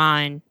that in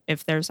mind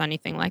if there's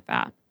anything like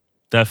that.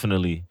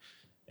 Definitely.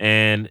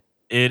 And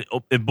it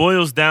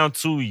boils down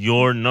to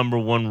your number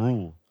one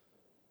rule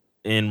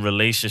in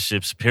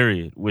relationships,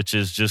 period, which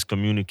is just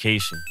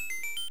communication.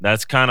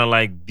 That's kind of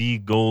like the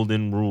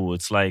golden rule.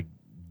 It's like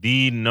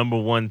the number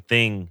one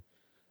thing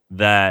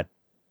that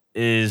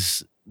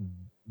is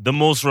the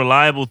most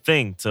reliable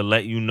thing to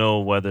let you know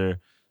whether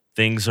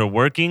things are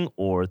working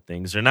or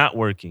things are not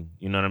working.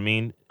 You know what I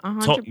mean?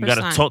 100%. You got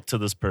to talk to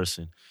this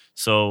person.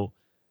 So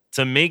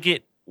to make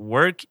it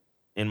work,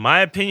 in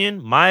my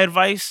opinion, my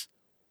advice,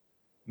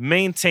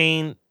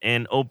 maintain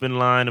an open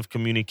line of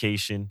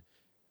communication.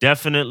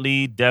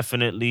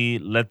 Definitely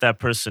let that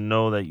person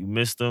know that you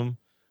miss them.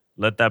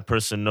 Let that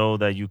person know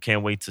that you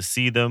can't wait to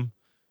see them,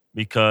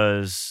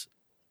 because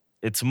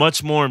it's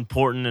much more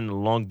important in a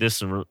long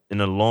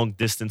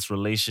distance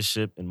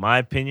relationship, in my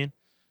opinion,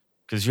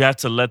 because you have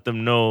to let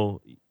them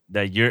know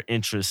that your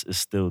interest is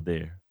still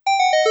there.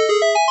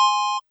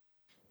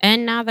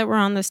 And now that we're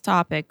on this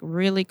topic,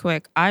 really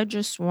quick, I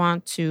just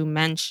want to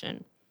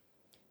mention,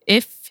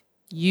 if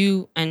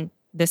you, and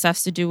this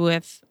has to do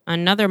with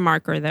another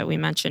marker that we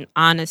mentioned,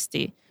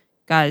 honesty.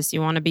 Guys,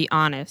 you want to be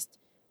honest.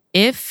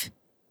 If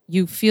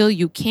you feel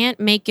you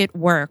can't make it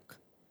work,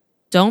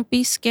 don't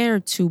be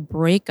scared to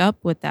break up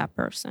with that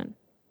person.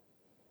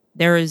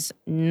 There is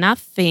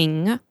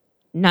nothing,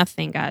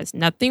 guys,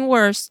 nothing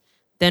worse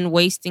than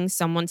wasting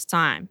someone's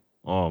time.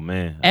 Oh,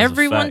 man.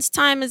 Everyone's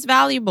time is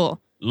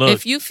valuable. Look,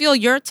 if you feel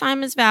your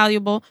time is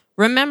valuable,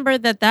 remember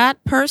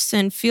that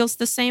person feels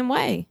the same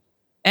way.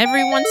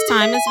 Everyone's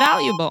time is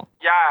valuable.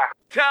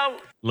 Yeah.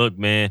 Look,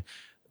 man,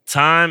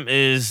 time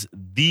is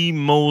the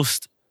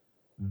most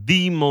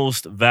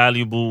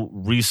valuable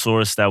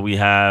resource that we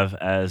have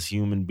as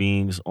human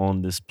beings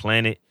on this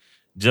planet,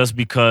 just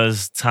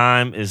because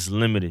time is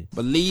limited.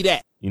 Believe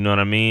that. You know what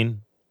I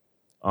mean?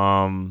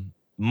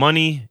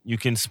 Money, you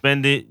can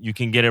spend it, you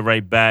can get it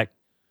right back.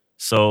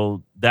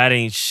 So that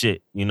ain't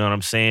shit. You know what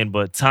I'm saying?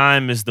 But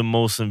time is the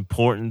most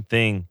important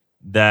thing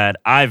that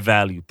I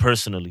value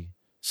personally.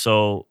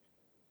 So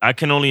I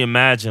can only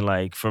imagine,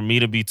 like, for me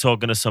to be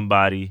talking to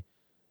somebody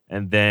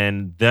and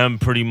then them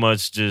pretty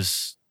much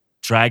just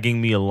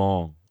dragging me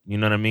along. You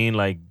know what I mean?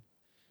 Like,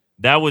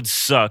 that would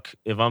suck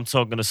if I'm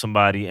talking to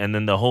somebody and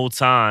then the whole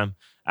time,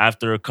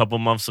 after a couple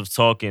months of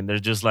talking, they're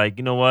just like,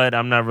 you know what?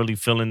 I'm not really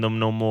feeling them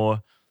no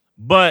more.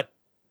 But,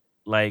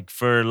 like,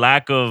 for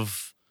lack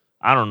of,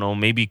 I don't know,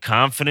 maybe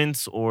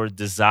confidence or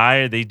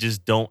desire, they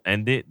just don't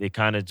end it. They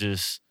kind of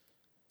just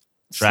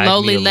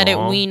slowly let it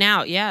wean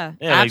out. Yeah,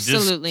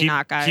 absolutely, like,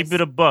 not, guys. Keep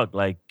it a buck.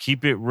 Like,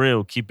 keep it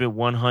real. Keep it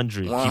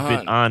 100. Keep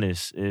it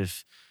honest.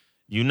 If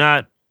you're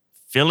not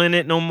feeling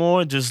it no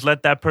more, just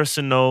let that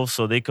person know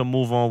so they can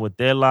move on with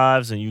their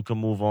lives and you can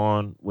move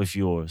on with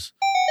yours.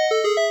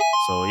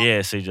 So,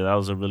 yeah, Seja, that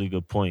was a really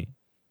good point.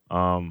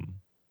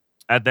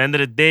 At the end of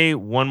the day,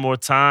 one more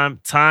time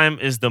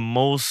is the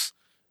most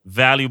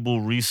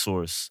valuable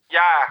resource. Yeah.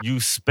 You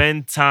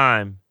spend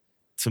time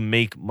to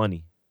make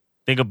money.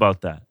 Think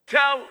about that.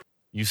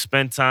 You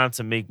spend time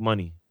to make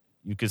money.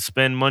 You can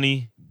spend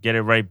money, get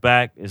it right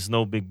back. It's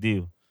no big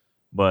deal.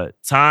 But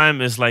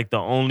time is like the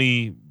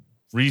only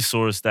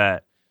resource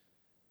that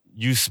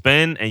you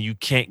spend and you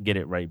can't get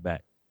it right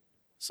back.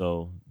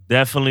 So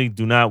definitely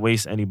do not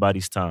waste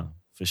anybody's time,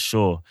 for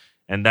sure.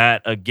 And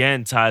that,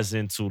 again, ties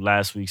into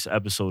last week's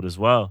episode as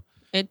well.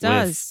 It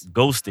does. With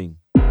ghosting.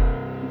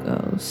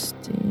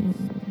 Ghosting.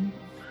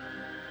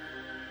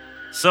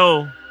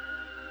 So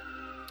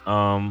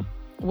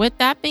With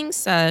that being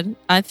said,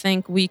 I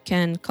think we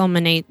can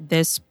culminate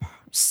this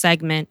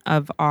segment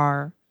of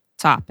our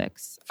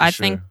topics. I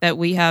think that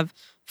we have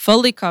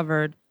fully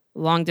covered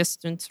long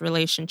distance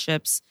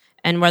relationships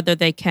and whether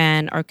they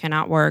can or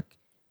cannot work,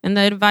 and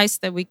the advice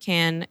that we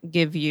can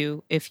give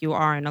you if you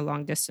are in a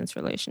long distance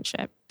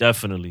relationship.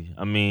 Definitely.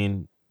 I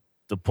mean,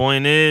 the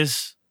point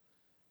is,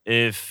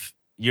 if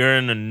you're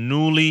in a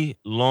newly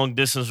long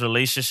distance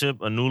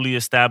relationship, a newly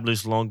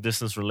established long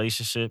distance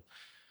relationship,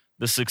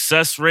 the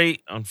success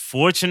rate,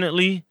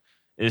 unfortunately,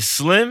 is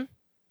slim,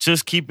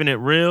 just keeping it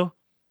real,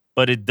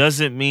 but it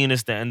doesn't mean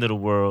it's the end of the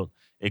world.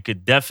 It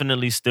could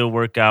definitely still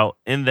work out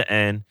in the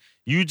end.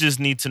 You just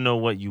need to know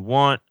what you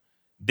want.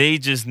 They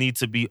just need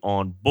to be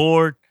on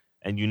board,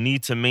 and you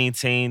need to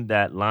maintain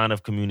that line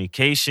of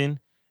communication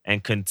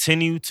and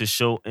continue to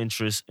show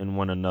interest in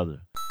one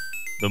another.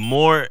 The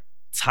more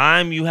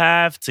time you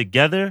have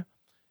together,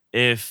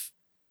 if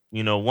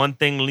one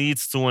thing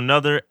leads to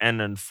another,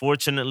 and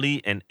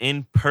unfortunately an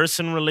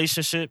in-person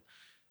relationship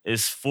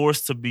is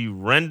forced to be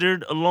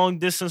rendered a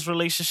long-distance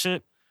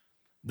relationship,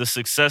 the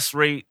success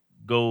rate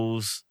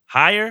goes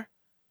higher,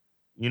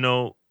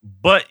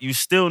 but you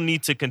still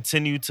need to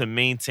continue to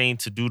maintain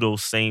to do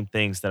those same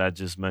things that I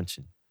just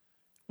mentioned.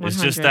 100.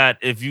 It's just that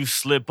if you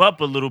slip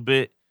up a little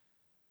bit,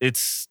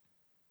 it's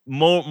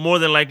more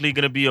than likely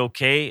going to be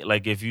okay.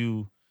 Like if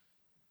you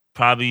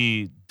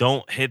probably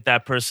don't hit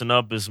that person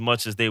up as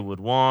much as they would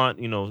want,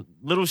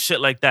 little shit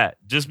like that.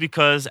 Just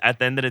because at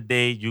the end of the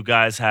day, you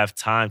guys have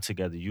time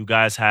together. You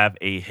guys have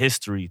a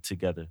history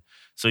together.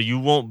 So you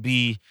won't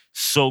be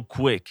so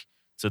quick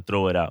to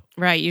throw it out.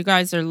 Right. You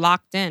guys are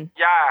locked in.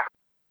 Yeah.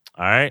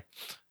 All right.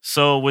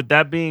 So with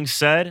that being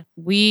said,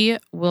 we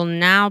will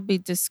now be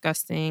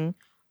discussing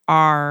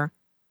our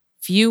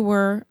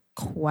viewer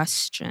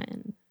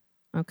question.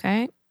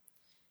 Okay.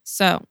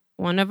 So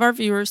one of our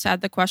viewers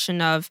had the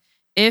question of,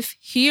 if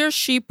he or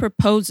she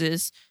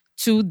proposes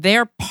to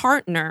their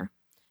partner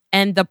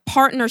and the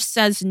partner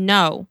says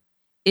no,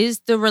 is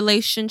the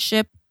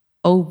relationship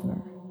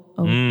over?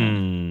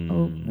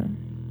 Over.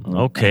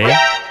 Okay.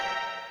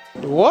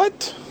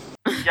 What?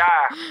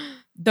 Yeah.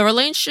 The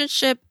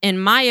relationship, in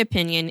my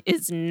opinion,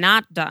 is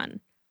not done,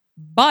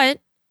 but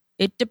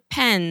it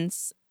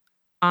depends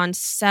on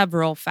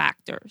several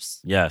factors.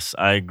 Yes,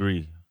 I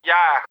agree.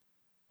 Yeah.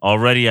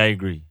 Already, I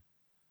agree.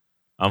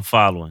 I'm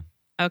following.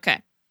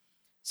 Okay.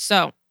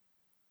 So,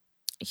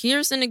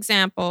 here's an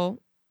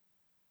example.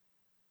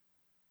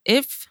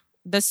 If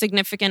the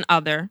significant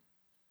other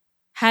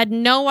had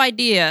no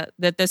idea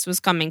that this was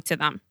coming to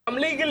them. I'm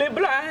legally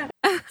blind.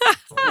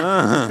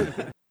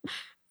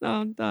 No,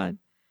 I'm done.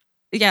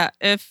 Yeah,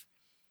 if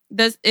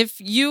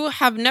you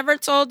have never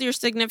told your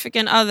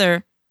significant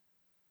other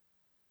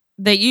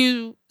that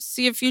you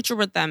see a future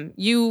with them,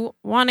 you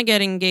want to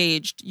get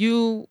engaged,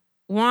 you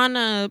want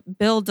to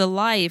build a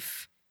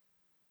life,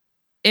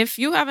 if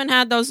you haven't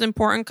had those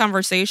important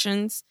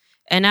conversations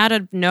and out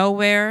of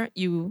nowhere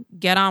you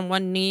get on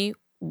one knee,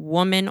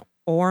 woman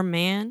or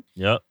man,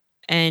 yep,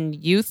 and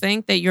you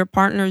think that your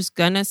partner's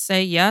gonna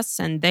say yes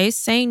and they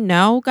say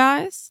no,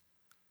 guys,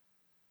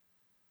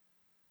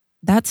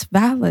 that's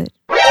valid.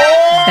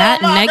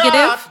 That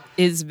negative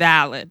is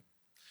valid.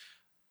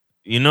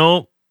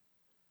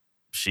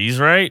 She's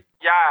right.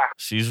 Yeah.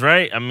 She's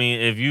right. I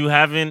mean, if you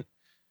haven't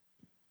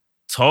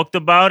talked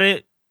about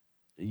it,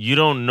 you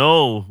don't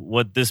know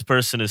what this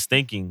person is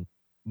thinking.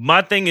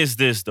 My thing is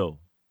this, though.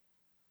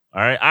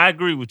 All right? I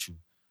agree with you.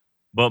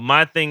 But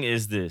my thing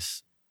is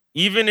this.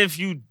 Even if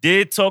you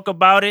did talk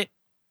about it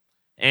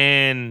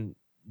and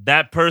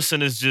that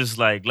person is just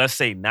like, let's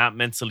say, not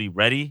mentally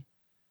ready,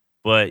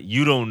 but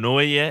you don't know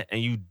it yet,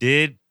 and you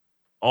did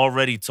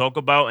already talk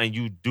about, and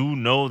you do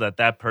know that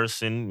that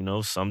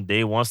person,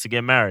 someday wants to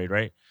get married,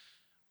 right?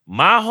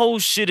 My whole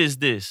shit is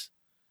this.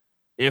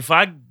 If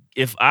I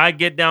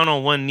get down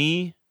on one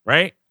knee,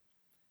 right?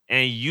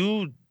 And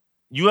you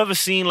ever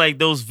seen like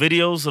those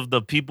videos of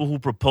the people who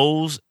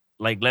propose,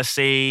 like let's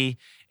say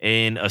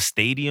in a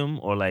stadium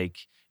or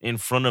like in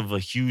front of a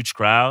huge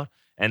crowd,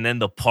 and then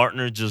the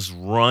partner just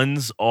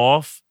runs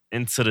off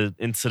into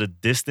the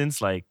distance,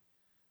 like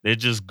they're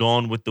just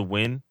gone with the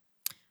wind?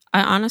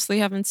 I honestly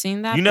haven't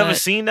seen that. You never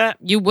seen that?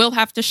 You will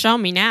have to show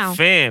me now.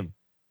 Fam,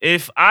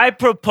 if I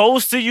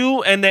propose to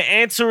you and the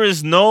answer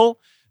is no,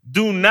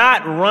 do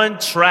not run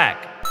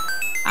track.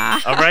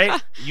 All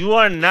right? You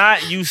are not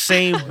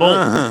Usain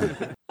Bolt.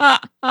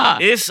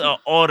 It's an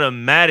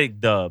automatic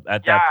dub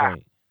at that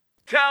point.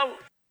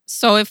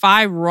 So if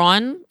I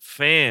run?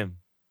 Fam.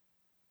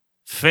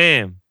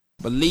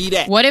 Believe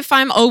that. What if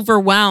I'm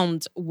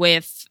overwhelmed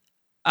with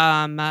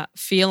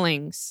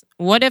feelings?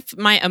 What if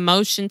my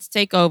emotions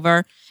take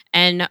over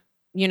and,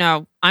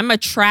 I'm a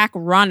track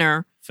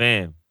runner?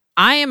 Fam.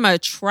 I am a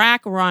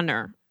track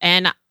runner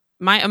and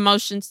my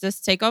emotions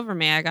just take over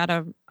me. I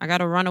gotta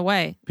run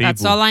away. People,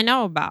 that's all I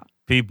know about.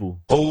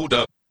 People, hold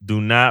up.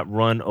 Do not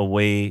run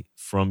away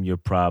from your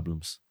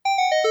problems.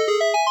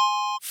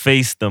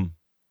 Face them.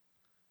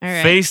 All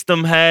right. Face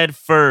them head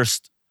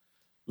first.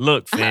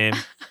 Look, fam.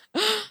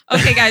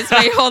 Okay, guys,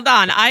 wait, hold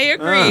on. I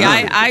agree.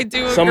 I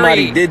do agree.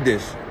 Somebody did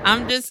this.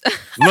 I'm just...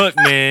 Look,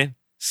 man.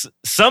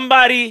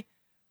 Somebody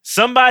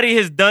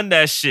has done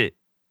that shit.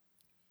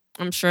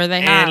 I'm sure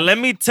they have. And let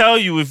me tell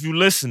you, if you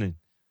listening,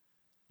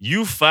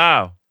 you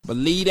foul.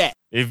 Believe that.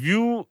 If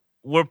you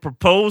were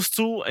proposed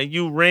to and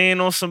you ran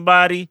on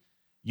somebody,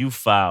 you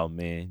foul,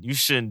 man. You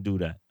shouldn't do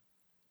that.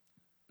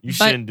 You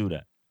shouldn't do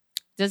that.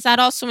 Does that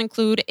also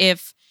include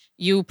if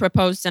you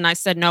proposed and I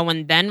said no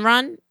and then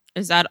run?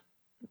 Is that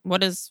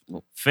what is...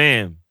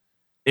 Fam,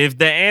 if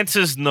the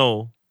answer's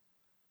no,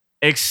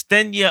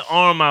 extend your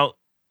arm out,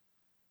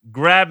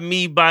 grab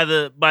me by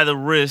the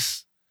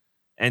wrist,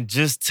 and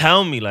just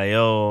tell me, like,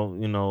 yo,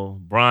 you know,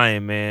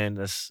 Brian, man,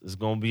 it's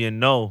gonna be a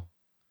no.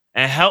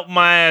 And help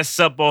my ass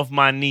up off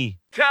my knee.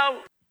 All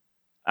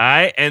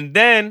right? And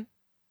then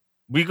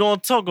we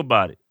gonna talk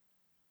about it.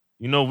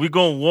 You know, we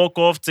gonna walk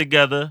off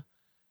together.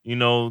 You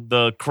know,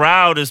 the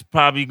crowd is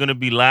probably gonna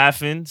be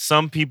laughing.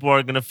 Some people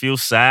are gonna feel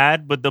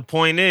sad. But the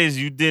point is,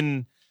 you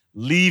didn't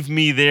leave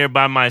me there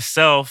by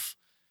myself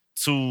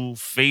to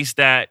face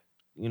that,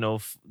 you know,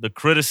 the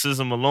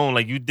criticism alone.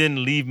 Like, you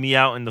didn't leave me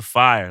out in the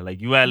fire. Like,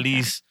 you at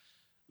least,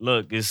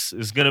 look, it's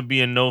going to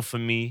be a no for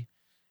me.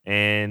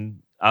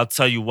 And I'll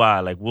tell you why.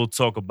 Like, we'll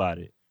talk about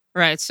it.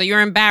 Right. So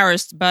you're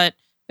embarrassed, but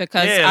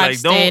because I've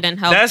stayed and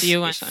helped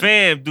you.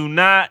 Fam, do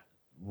not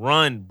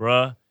run,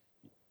 bruh.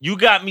 You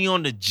got me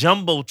on the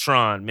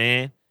Jumbotron,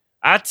 man.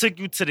 I took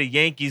you to the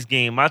Yankees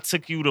game. I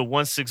took you to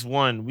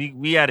 161.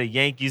 We had a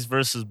Yankees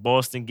versus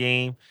Boston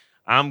game.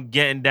 I'm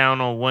getting down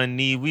on one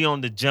knee. We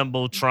on the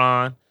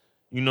Jumbotron.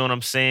 You know what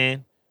I'm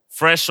saying?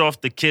 Fresh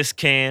off the Kiss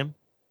Cam.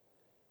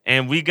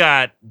 And we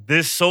got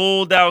this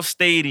sold out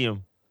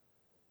stadium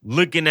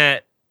looking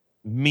at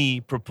me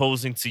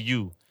proposing to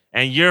you.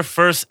 And your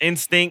first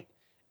instinct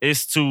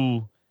is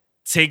to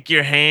take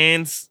your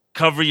hands,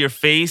 cover your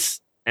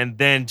face, and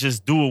then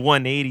just do a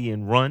 180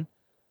 and run.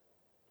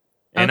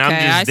 And okay,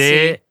 I'm just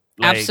there.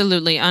 Like,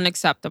 absolutely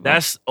unacceptable.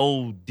 That's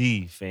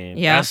OD, fam.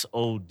 Yeah. That's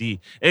OD.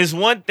 It's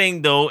one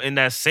thing, though, in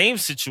that same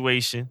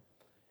situation,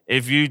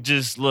 if you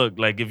just look,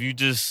 like if you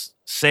just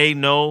say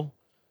no,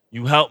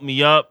 you help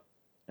me up,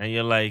 and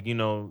you're like, you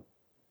know,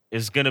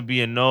 it's going to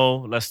be a no,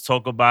 let's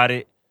talk about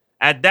it.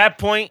 At that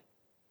point,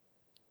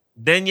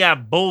 then y'all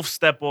both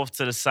step off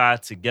to the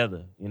side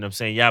together. You know what I'm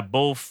saying? Y'all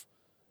both,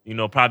 you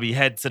know, probably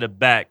head to the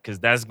back, because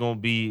that's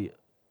going to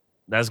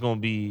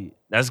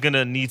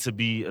need to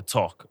be a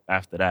talk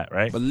after that,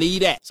 right?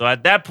 Believe that. So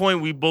at that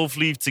point, we both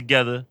leave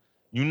together.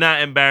 You're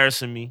not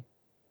embarrassing me.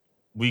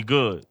 We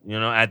good. You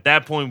know, at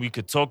that point, we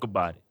could talk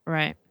about it.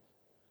 Right.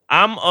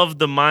 I'm of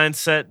the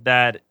mindset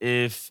that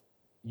if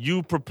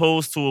you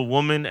propose to a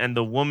woman and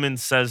the woman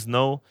says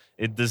no,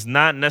 it does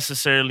not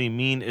necessarily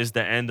mean it's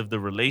the end of the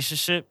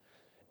relationship.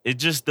 It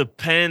just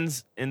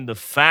depends in the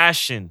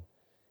fashion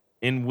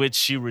in which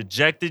she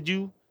rejected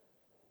you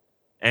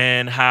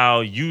and how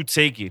you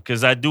take it.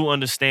 Because I do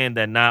understand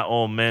that not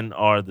all men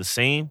are the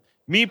same.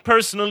 Me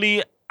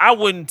personally, I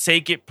wouldn't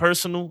take it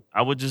personal.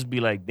 I would just be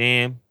like,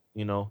 damn,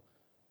 you know,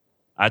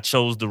 I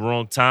chose the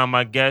wrong time,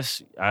 I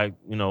guess.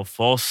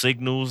 False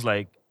signals,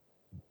 like,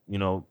 you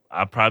know,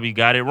 I probably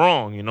got it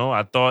wrong. You know,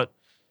 I thought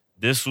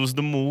this was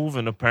the move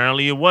and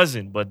apparently it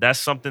wasn't. But that's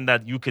something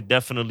that you could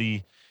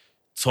definitely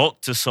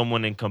talk to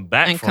someone and come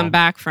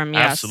back from.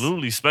 Yes.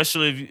 Absolutely.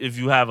 Especially if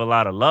you have a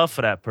lot of love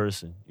for that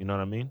person. You know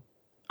what I mean?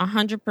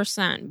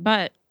 100%.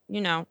 But,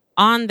 you know,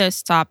 on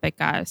this topic,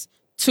 guys,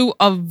 to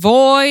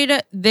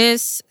avoid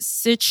this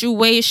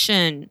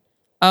situation,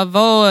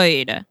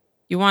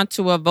 you want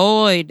to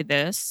avoid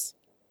this,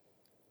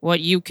 what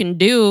you can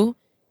do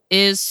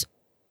is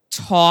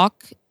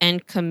talk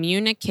and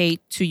communicate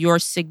to your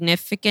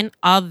significant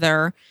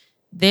other.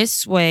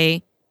 This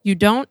way, you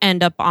don't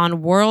end up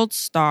on World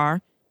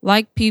Star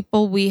like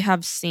people we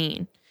have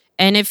seen.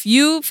 And if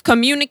you've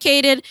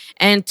communicated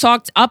and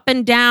talked up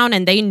and down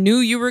and they knew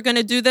you were going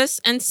to do this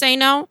and say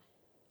no,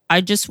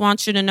 I just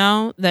want you to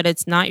know that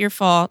it's not your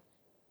fault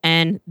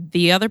and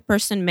the other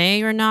person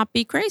may or not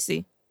be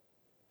crazy.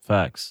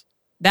 Facts.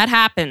 That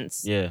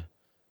happens. Yeah.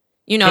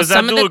 You know,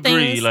 some I of the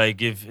agree. things...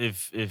 Like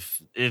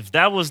if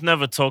that was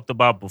never talked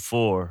about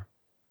before,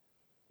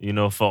 you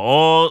know, for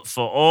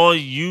all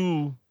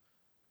you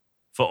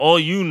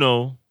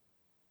know,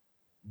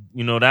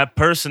 you know, that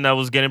person that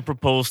was getting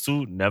proposed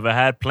to never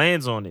had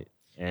plans on it.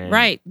 And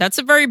right. That's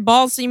a very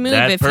ballsy move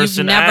if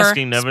you've never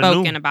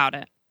spoken about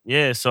it.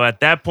 Yeah. So at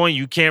that point,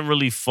 you can't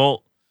really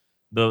fault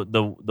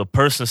the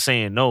person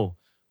saying no.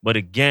 But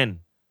again,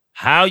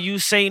 how you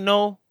say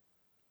no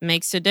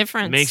makes a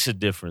difference. Makes a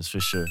difference for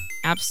sure.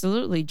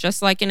 Absolutely.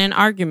 Just like in an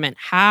argument,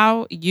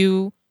 how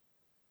you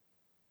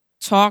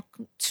talk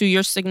to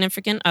your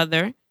significant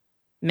other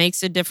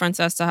makes a difference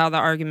as to how the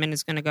argument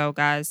is going to go,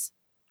 guys.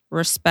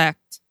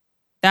 Respect.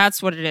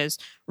 That's what it is.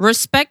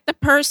 Respect the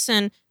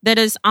person that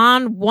is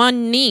on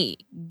one knee.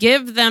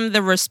 Give them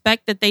the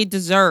respect that they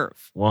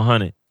deserve.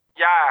 100.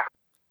 Yeah.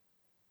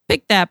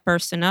 Pick that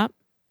person up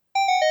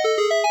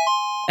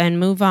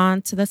and move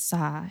on to the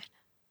side.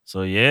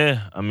 So,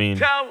 yeah, I mean,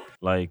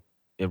 like,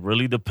 it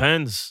really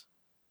depends,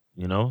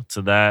 you know,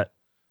 to that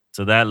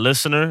to that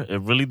listener,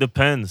 it really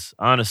depends,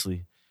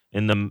 honestly.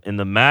 In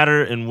the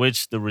matter in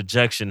which the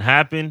rejection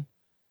happened,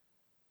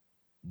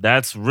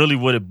 that's really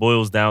what it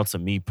boils down to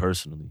me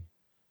personally.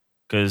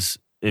 Because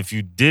if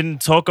you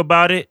didn't talk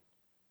about it,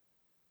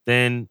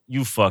 then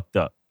you fucked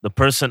up. The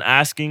person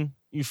asking,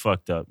 you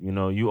fucked up. You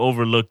know, you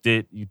overlooked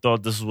it. You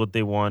thought this is what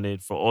they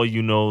wanted. For all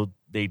you know,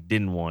 they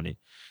didn't want it.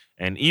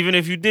 And even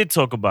if you did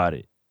talk about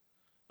it,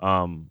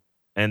 and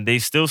they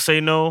still say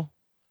no,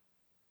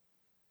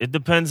 it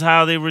depends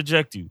how they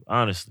reject you,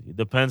 honestly. It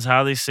depends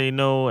how they say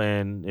no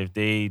and if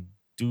they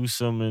do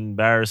some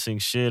embarrassing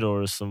shit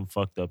or some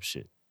fucked up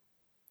shit.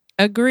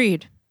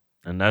 Agreed.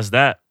 And that's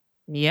that.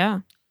 Yeah.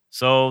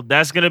 So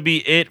that's going to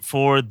be it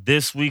for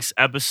this week's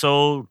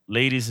episode,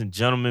 ladies and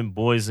gentlemen,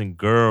 boys and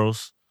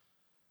girls.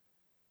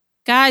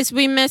 Guys,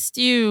 we missed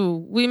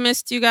you. We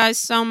missed you guys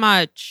so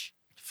much.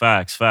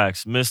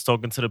 Facts. Miss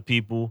talking to the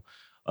people.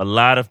 A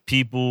lot of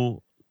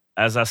people,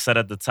 as I said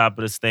at the top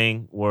of this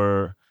thing,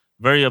 were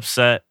very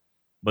upset,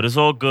 but it's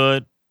all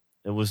good.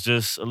 It was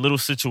just a little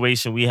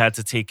situation we had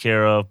to take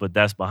care of, but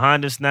that's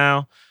behind us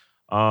now.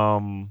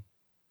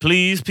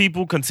 Please,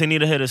 people, continue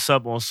to hit us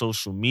up on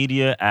social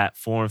media at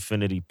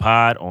 4Infinity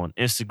Pod on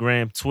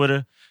Instagram,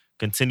 Twitter.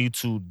 Continue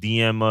to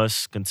DM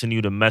us,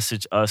 continue to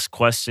message us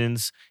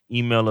questions,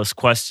 email us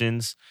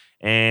questions,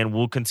 and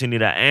we'll continue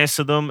to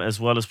answer them as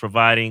well as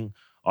providing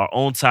our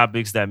own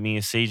topics that me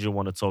and Sager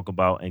want to talk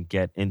about and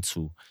get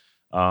into.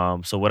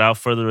 So without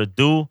further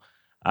ado,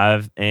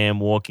 I am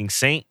Walking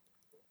Saint.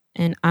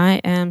 And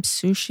I am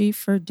Sushi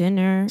for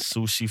dinner.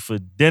 Sushi for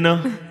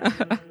dinner.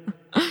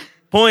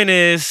 Point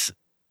is,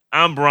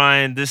 I'm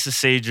Brian. This is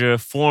Sager.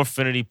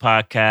 4Infinity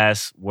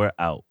Podcast. We're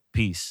out.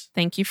 Peace.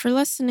 Thank you for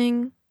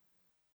listening.